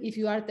useful if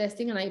you are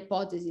testing an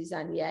hypothesis,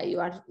 and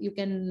you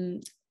can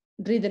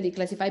readily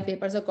classify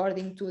papers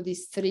according to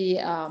these three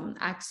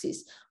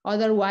axes.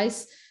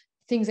 Otherwise,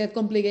 things get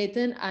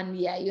complicated, and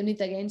you need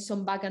again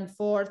some back and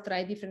forth,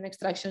 try different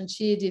extraction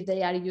sheets if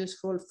they are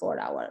useful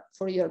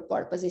for your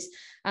purposes.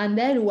 And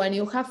then when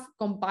you have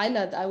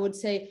compiled, I would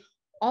say,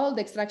 all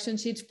the extraction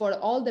sheets for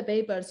all the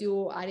papers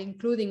you are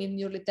including in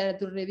your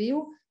literature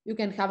review, you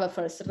can have a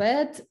first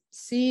read,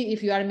 see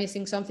if you are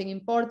missing something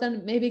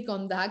important, maybe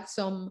conduct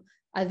some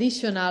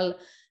additional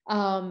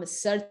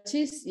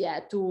searches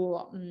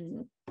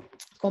to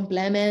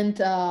complement,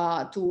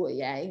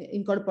 to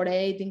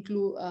incorporate,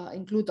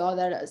 include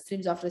other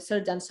streams of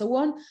research and so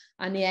on.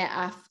 And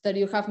after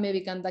you have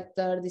maybe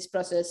conducted this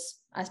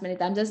process as many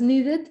times as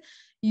needed,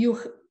 you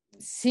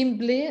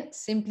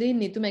simply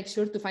need to make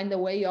sure to find a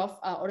way of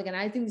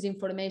organizing this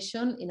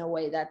information in a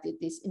way that it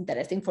is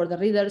interesting for the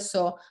readers.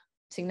 So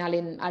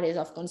signaling areas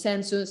of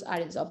consensus,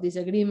 areas of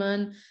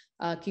disagreement,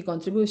 key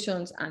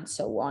contributions, and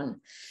so on.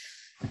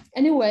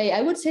 Anyway,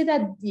 I would say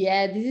that,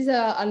 this is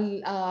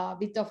a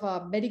bit of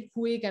a very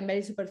quick and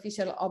very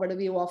superficial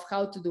overview of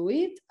how to do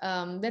it.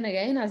 Then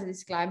again, as a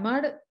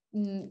disclaimer,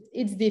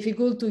 it's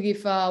difficult to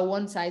give a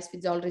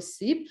one-size-fits-all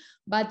recipe,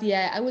 but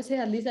I would say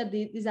at least that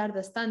these are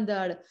the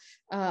standard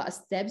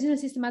steps in a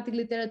systematic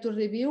literature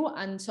review,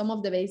 and some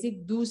of the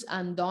basic do's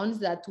and don'ts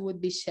that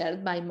would be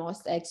shared by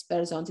most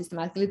experts on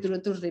systematic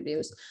literature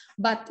reviews.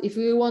 But if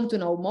we want to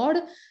know more,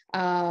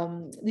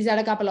 these are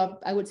a couple of,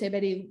 I would say,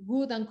 very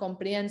good and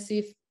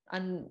comprehensive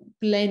and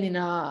plain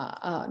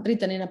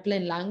written in a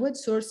plain language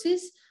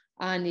sources.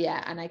 And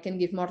and I can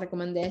give more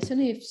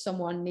recommendation if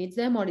someone needs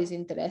them or is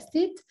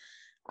interested.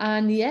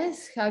 And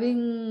yes,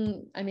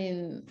 having,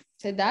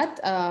 said that,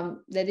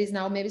 there is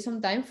now maybe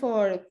some time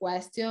for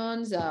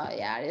questions,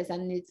 there's a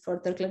need for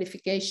further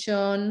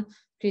clarification,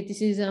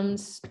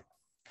 criticisms.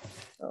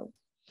 So.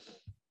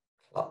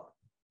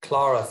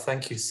 Clara,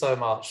 thank you so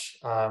much.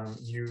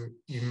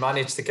 You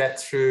managed to get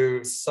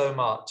through so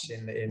much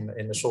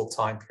in a short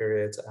time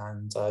period,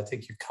 and I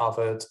think you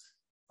covered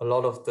a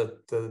lot of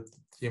the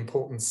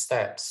important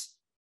steps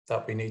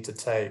that we need to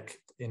take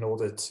in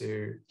order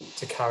to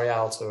carry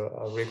out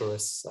a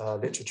rigorous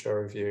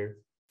literature review.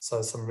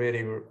 So some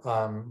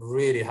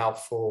really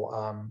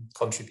helpful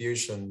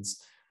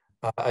contributions.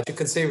 As you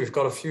can see, we've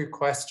got a few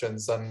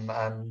questions,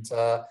 and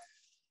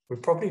we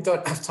probably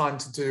don't have time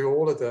to do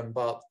all of them,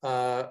 but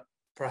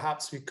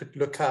perhaps we could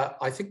look at,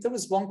 I think there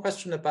was one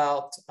question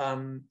about,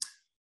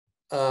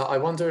 I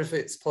wonder if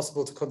it's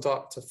possible to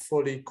conduct a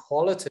fully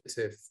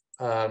qualitative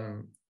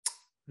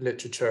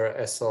literature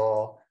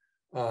SR.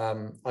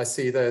 I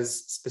see there's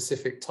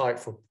specific type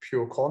for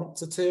pure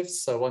quantitative,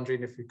 so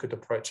wondering if we could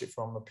approach it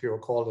from a pure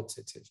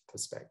qualitative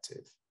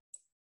perspective.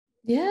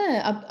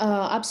 Yeah,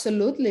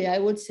 absolutely. I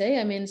would say,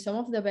 some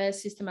of the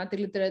best systematic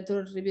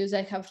literature reviews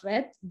I have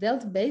read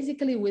dealt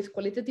basically with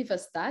qualitative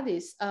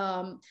studies.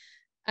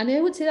 And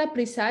I would say that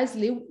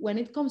precisely when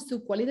it comes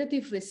to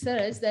qualitative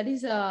research, there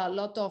is a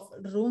lot of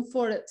room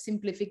for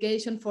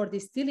simplification, for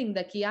distilling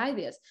the key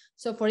ideas.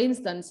 So for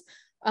instance,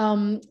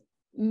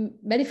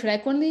 very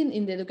frequently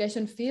in the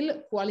education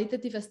field,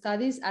 qualitative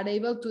studies are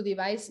able to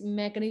devise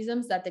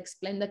mechanisms that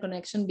explain the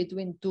connection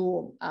between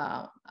two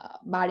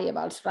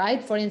variables,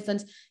 right? For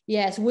instance,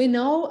 yes, we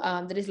know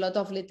there is a lot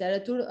of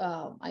literature,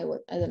 I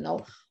don't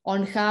know,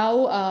 on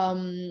how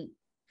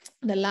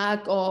the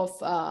lack of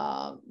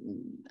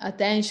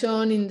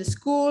attention in the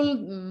school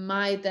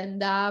might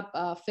end up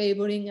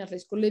favoring early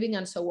school living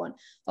and so on.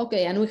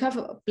 Okay, and we have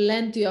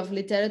plenty of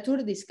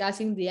literature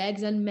discussing the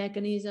exact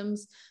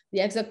mechanisms, the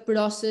exact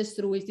process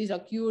through which this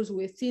occurs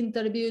with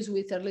interviews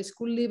with early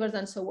school leavers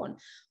and so on.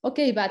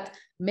 Okay, but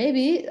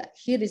maybe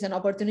here is an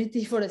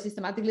opportunity for a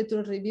systematic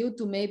literature review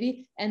to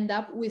maybe end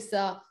up with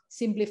a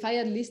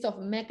simplified list of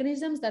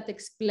mechanisms that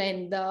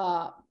explain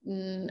the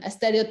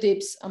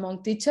stereotypes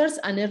among teachers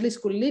and early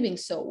school living.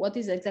 So what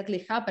is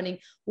exactly happening?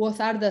 What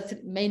are the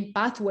main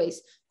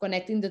pathways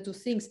connecting the two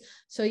things?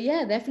 So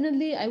yeah,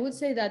 definitely, I would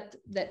say that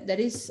there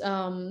is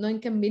no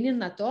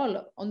inconvenience at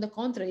all. On the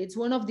contrary, it's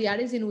one of the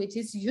areas in which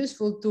it's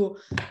useful to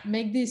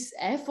make this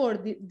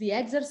effort, the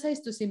exercise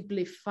to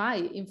simplify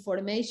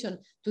information,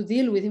 to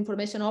deal with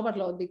information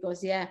overload,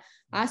 because yeah,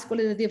 us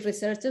qualitative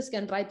researchers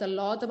can write a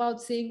lot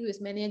about things with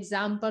many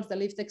examples, the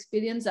lived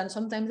experience, and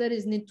sometimes there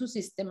is need to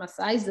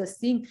systematize the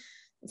thing,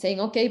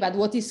 saying, okay, but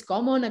what is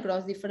common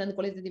across different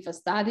qualitative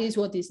studies,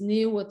 what is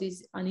new, what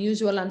is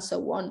unusual, and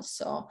so on.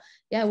 So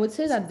yeah, I would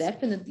say that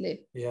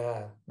definitely.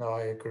 Yeah, no,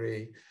 I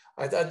agree.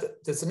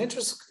 There's an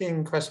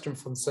interesting question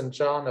from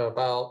Sanjana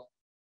about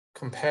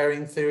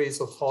comparing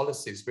theories or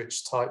policies.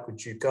 Which type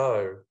would you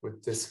go?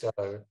 Would this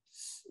go?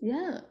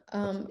 Yeah,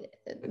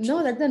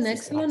 no, that's an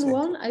excellent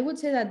one. I would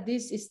say that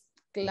this is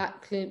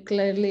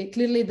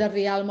clearly the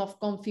realm of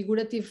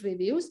configurative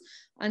reviews,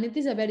 and it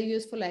is a very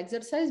useful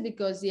exercise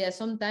because yeah,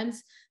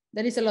 sometimes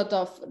there is a lot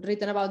of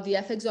written about the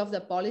effects of the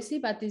policy,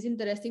 but it's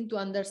interesting to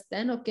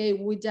understand, okay,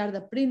 which are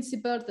the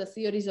principles, the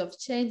theories of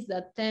change,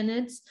 the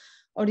tenets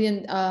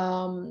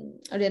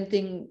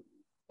orienting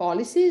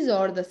policies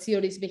or the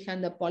theories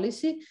behind the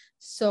policy.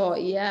 So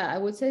yeah, I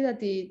would say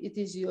that it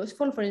is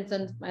useful. For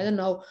instance, I don't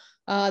know,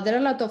 there are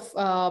a lot of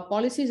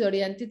policies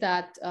oriented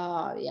at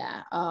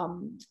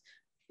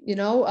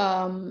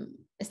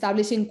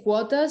establishing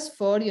quotas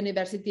for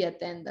university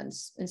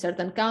attendance. In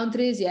certain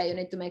countries, yeah, you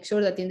need to make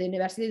sure that in the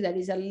university there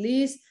is at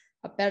least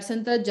a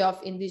percentage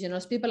of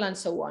indigenous people and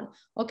so on.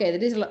 Okay,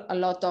 there is a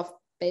lot of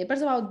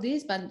papers about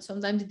this, but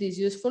sometimes it is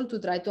useful to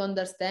try to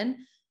understand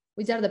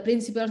which are the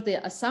principles,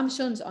 the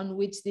assumptions on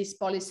which these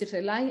policies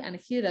rely. And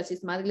here, a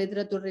systematic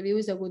literature review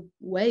is a good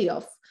way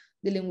of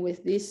dealing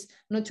with this.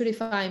 Not sure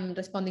if I'm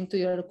responding to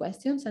your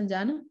question,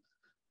 Sanjana.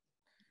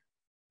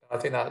 I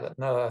think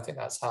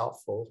that's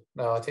helpful.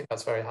 No, I think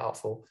that's very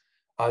helpful.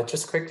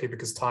 Just quickly,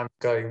 because time's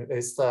going,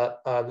 is that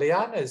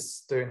Leanne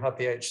is doing her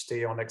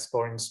PhD on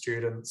exploring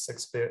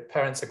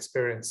parents'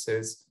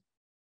 experiences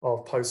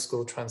of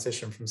post-school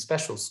transition from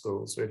special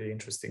schools. Really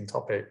interesting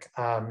topic.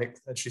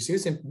 She's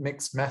using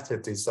mixed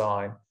method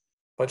design,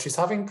 but she's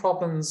having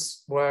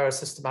problems where a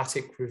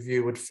systematic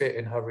review would fit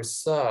in her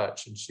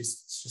research. And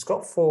she's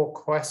got 4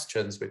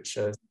 questions, which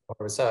are her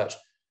research.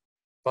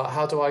 But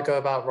how do I go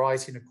about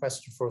writing a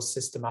question for a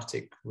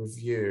systematic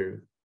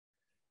review?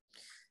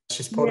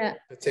 She's put a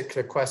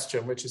particular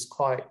question, which is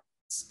quite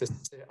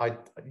specific.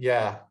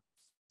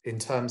 In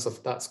terms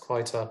of, that's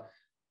quite a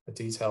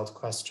detailed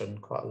question,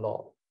 quite a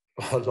lot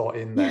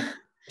in there.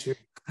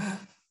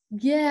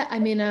 Yeah, I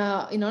mean,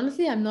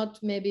 honestly, I'm not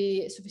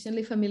maybe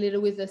sufficiently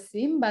familiar with the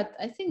theme, but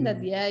I think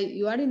that, yeah,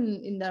 you are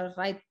in the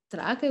right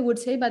track, I would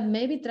say, but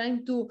maybe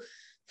trying to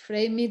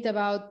frame it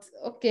about,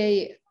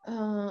 okay,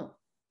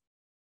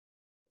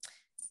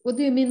 what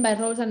do you mean by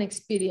roles and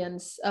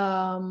experience?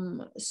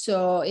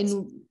 So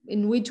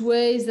in which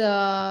ways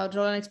the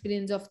role and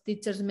experience of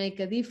teachers make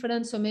a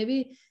difference? So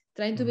maybe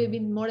trying to be a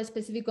bit more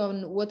specific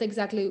on what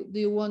exactly do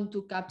you want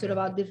to capture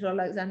about this role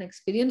and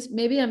experience.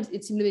 Maybe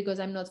it's simply because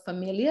I'm not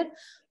familiar.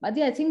 But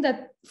yeah, I think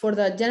that for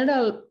the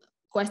general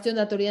question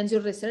that orients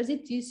your research,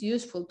 it is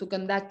useful to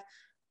conduct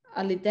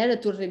a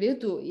literature review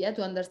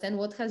to understand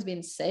what has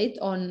been said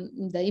on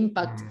the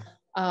impact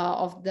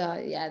of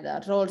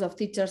the roles of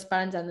teachers,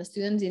 parents, and the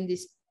students in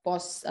this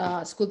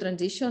post-school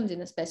transitions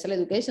in special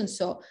education.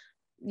 So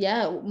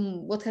yeah,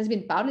 what has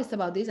been published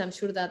about this, I'm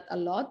sure that a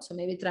lot. So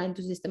maybe trying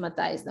to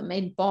systematize the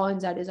main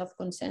points, areas of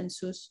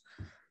consensus.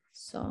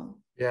 So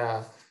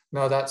yeah,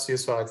 no, that's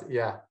useful.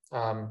 Yeah.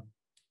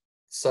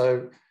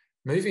 So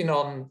moving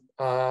on,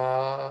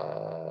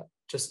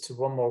 just to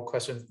one more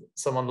question.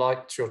 Someone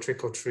liked your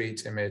trick or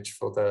treat image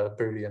for the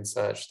Boolean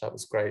search. That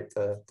was great.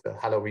 The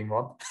Halloween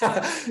one.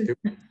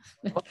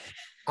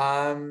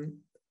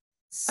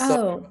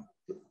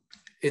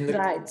 In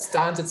the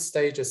standard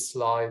stages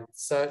slide,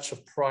 search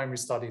of primary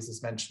studies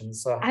is mentioned.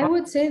 So I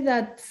would say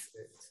that,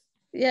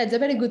 yeah, it's a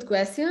very good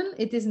question.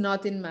 It is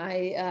not in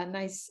my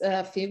nice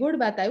figure,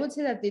 but I would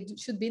say that it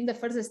should be in the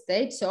first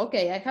stage. So,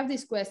 okay, I have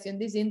this question,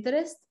 this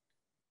interest.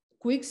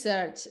 Quick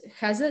search,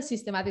 has a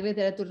systematic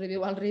literature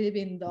review already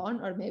been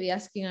done, or maybe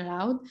asking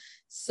around?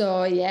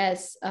 So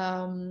yes,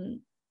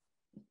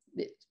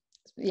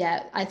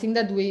 yeah, I think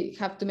that we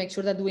have to make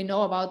sure that we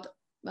know about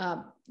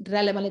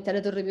relevant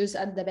literature reviews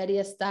at the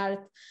very start.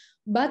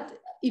 But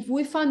if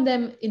we find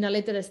them in a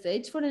later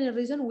stage for any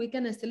reason, we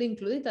can still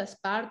include it as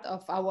part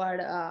of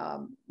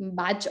our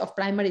batch of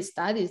primary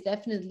studies,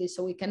 definitely.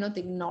 So we cannot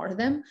ignore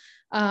them,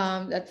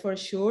 that for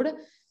sure.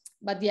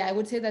 But yeah, I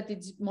would say that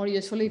it's more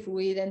useful if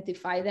we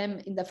identify them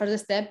in the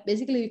first step,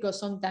 basically because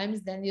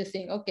sometimes then you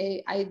think,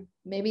 okay,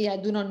 maybe I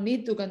do not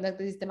need to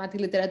conduct a systematic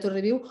literature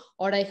review,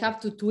 or I have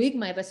to tweak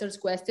my research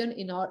question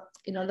in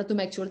order to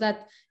make sure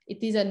that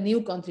it is a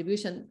new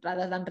contribution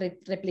rather than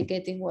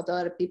replicating what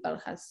other people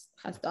has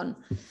done.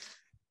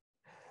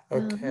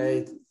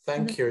 Okay,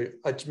 thank you.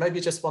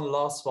 Maybe just one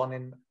last one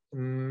in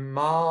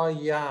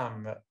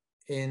Mariam,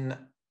 in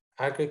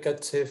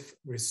aggregative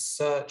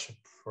research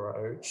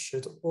approach,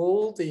 should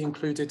all the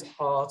included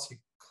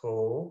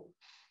articles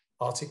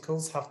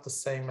have the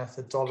same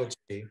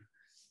methodology?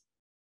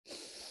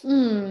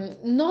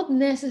 Not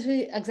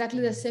necessarily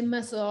exactly the same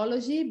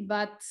methodology,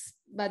 but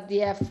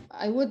yeah,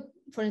 I would,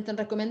 for instance,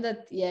 recommend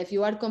that, yeah, if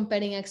you are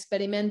comparing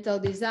experimental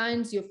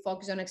designs, you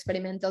focus on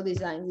experimental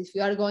designs. If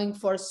you are going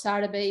for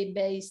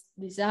survey-based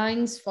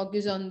designs,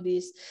 focus on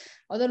this.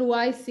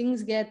 Otherwise,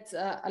 things get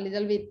a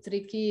little bit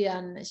tricky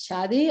and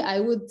shoddy.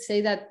 I would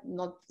say that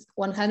not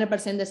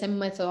 100% the same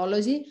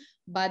methodology,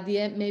 but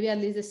yeah, maybe at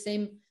least the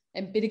same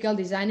empirical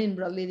design in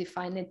broadly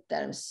defined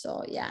terms.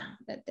 So yeah,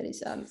 that there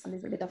is a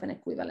little bit of an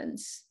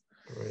equivalence.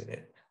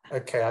 Brilliant.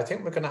 Okay, I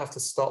think we're going to have to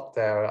stop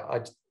there.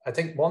 I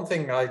think one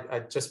thing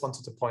I just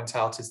wanted to point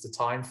out is the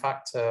time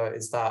factor,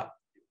 is that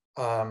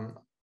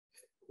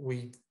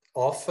we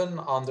often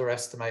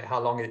underestimate how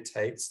long it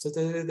takes to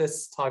do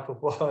this type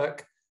of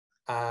work,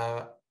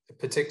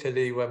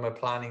 particularly when we're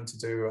planning to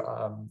do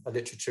a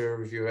literature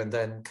review and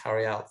then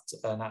carry out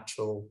an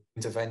actual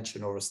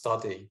intervention or a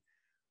study.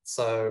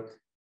 So,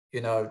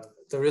 you know,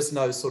 there is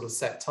no sort of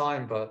set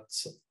time, but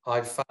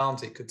I've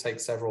found it could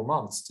take several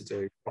months to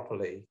do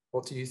properly.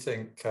 What do you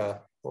think?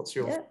 What's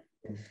your...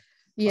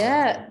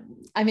 Yeah,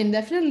 I mean,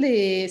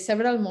 definitely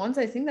several months.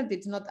 I think that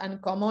it's not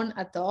uncommon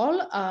at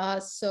all.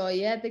 So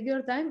yeah, take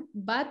your time,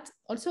 but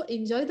also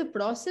enjoy the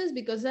process,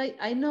 because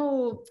I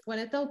know when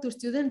I talk to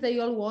students, they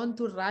all want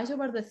to rush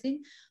over the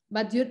thing,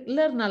 but you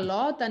learn a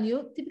lot and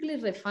you typically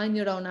refine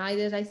your own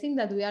ideas. I think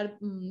that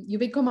you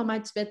become a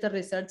much better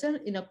researcher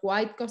in a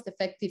quite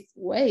cost-effective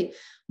way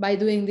by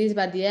doing this.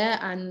 But yeah,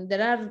 and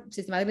there are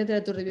systematic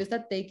literature reviews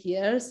that take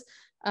years.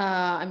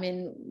 I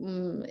mean,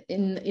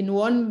 in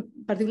one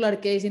particular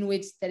case in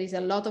which there is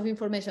a lot of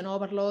information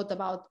overload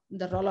about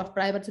the role of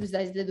private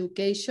subsidized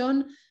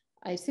education,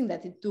 I think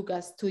that it took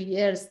us 2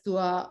 years to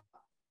a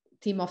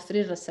team of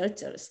 3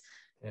 researchers.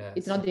 Yes.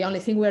 It's not the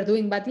only thing we're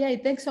doing, but yeah,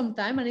 it takes some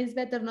time, and it's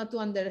better not to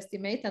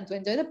underestimate and to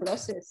enjoy the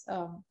process.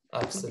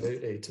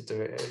 Absolutely, to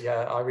do it.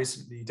 Yeah, I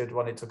recently did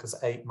one. It took us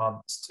 8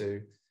 months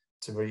to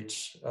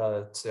reach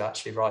to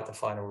actually write the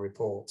final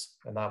report,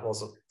 and that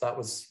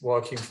was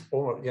working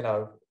for, you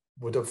know,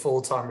 with a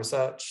full-time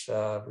research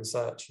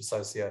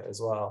associate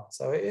as well.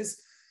 So it is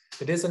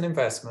an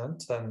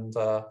investment, and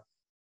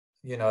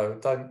you know,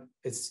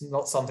 it's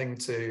not something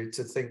to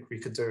think we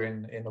could do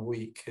in a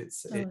week.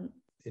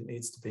 It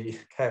needs to be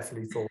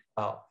carefully thought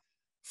out.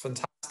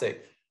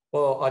 Fantastic.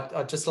 Well,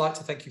 I'd just like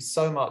to thank you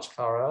so much,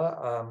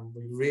 Clara.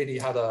 We really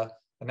had an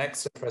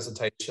excellent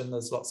presentation.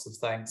 There's lots of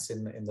thanks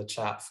in the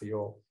chat for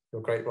your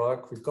great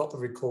work. We've got the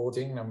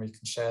recording, and we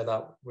can share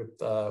that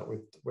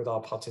with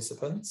our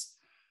participants.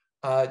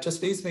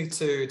 Just leaves me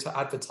to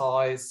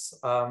advertise.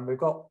 We've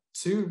got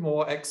 2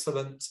 more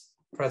excellent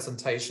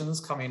presentations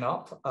coming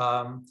up.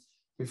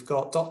 We've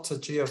got Dr.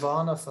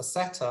 Giovanna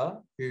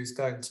Facetta, who's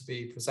going to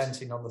be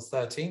presenting on the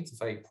 13th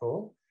of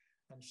April,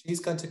 and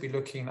she's going to be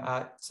looking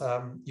at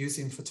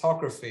using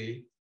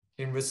photography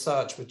in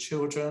research with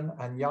children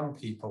and young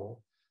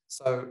people.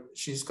 So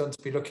she's going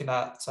to be looking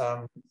at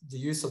the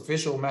use of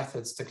visual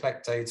methods to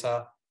collect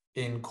data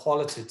in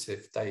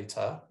qualitative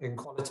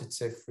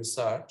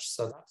research.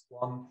 So that's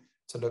one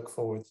to look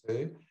forward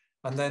to.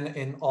 And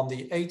then on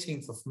the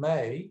 18th of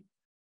May,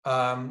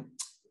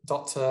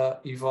 Dr.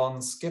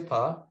 Yvonne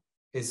Skipper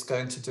is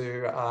going to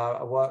do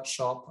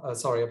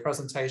a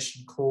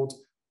presentation called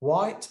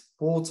White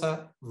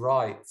Water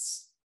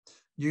Writes,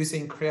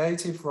 using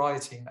creative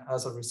writing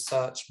as a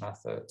research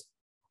method.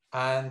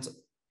 And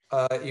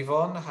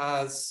Yvonne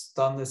has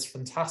done this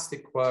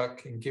fantastic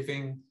work in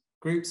giving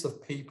groups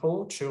of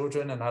people,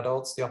 children and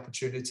adults, the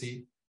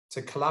opportunity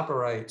to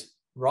collaborate,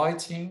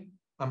 writing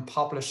and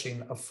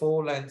publishing a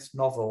full-length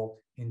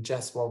novel in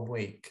just 1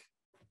 week.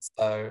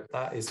 So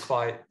that is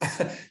quite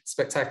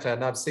spectacular,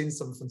 and I've seen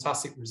some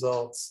fantastic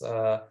results.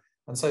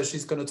 And so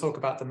she's going to talk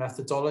about the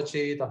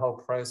methodology, the whole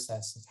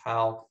process of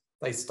how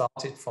they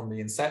started from the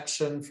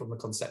inception, from the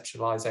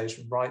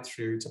conceptualization right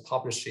through to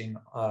publishing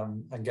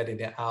and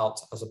getting it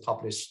out as a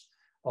published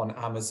on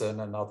Amazon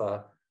and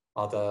other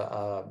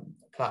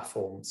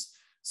platforms.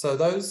 So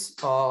those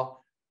are,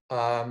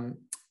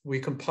 we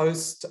can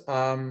post,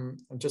 I'm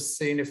just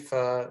seeing if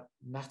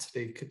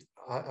Natalie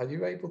are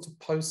you able to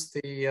post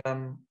the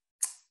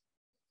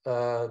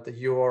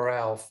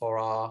URL for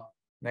our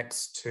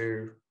next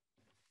 2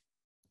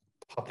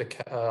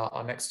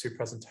 our next two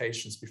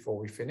presentations before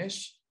we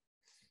finish?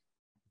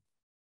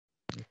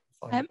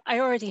 I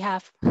already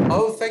have.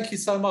 Oh, thank you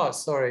so much.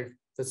 Sorry.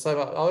 There's so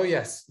much. Oh,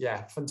 yes.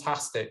 Yeah,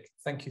 fantastic.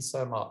 Thank you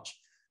so much.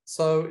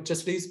 So it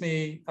just leaves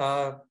me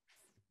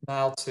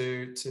now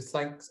to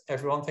thank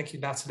everyone. Thank you,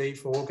 Natalie,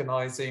 for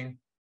organizing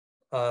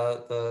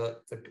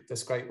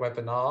this great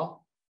webinar.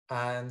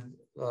 And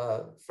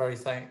very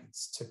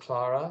thanks to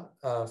Clara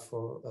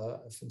for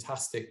a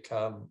fantastic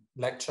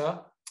lecture,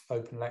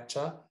 open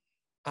lecture.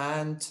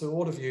 And to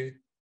all of you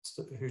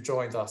who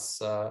joined us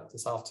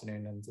this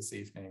afternoon and this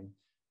evening.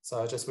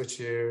 So I just wish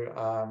you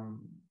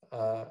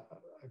a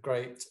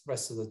great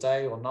rest of the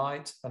day or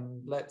night,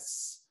 and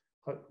let's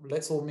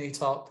all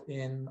meet up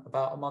in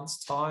about a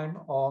month's time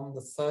on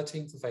the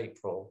 13th of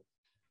April.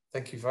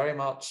 Thank you very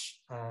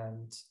much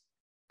and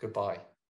goodbye.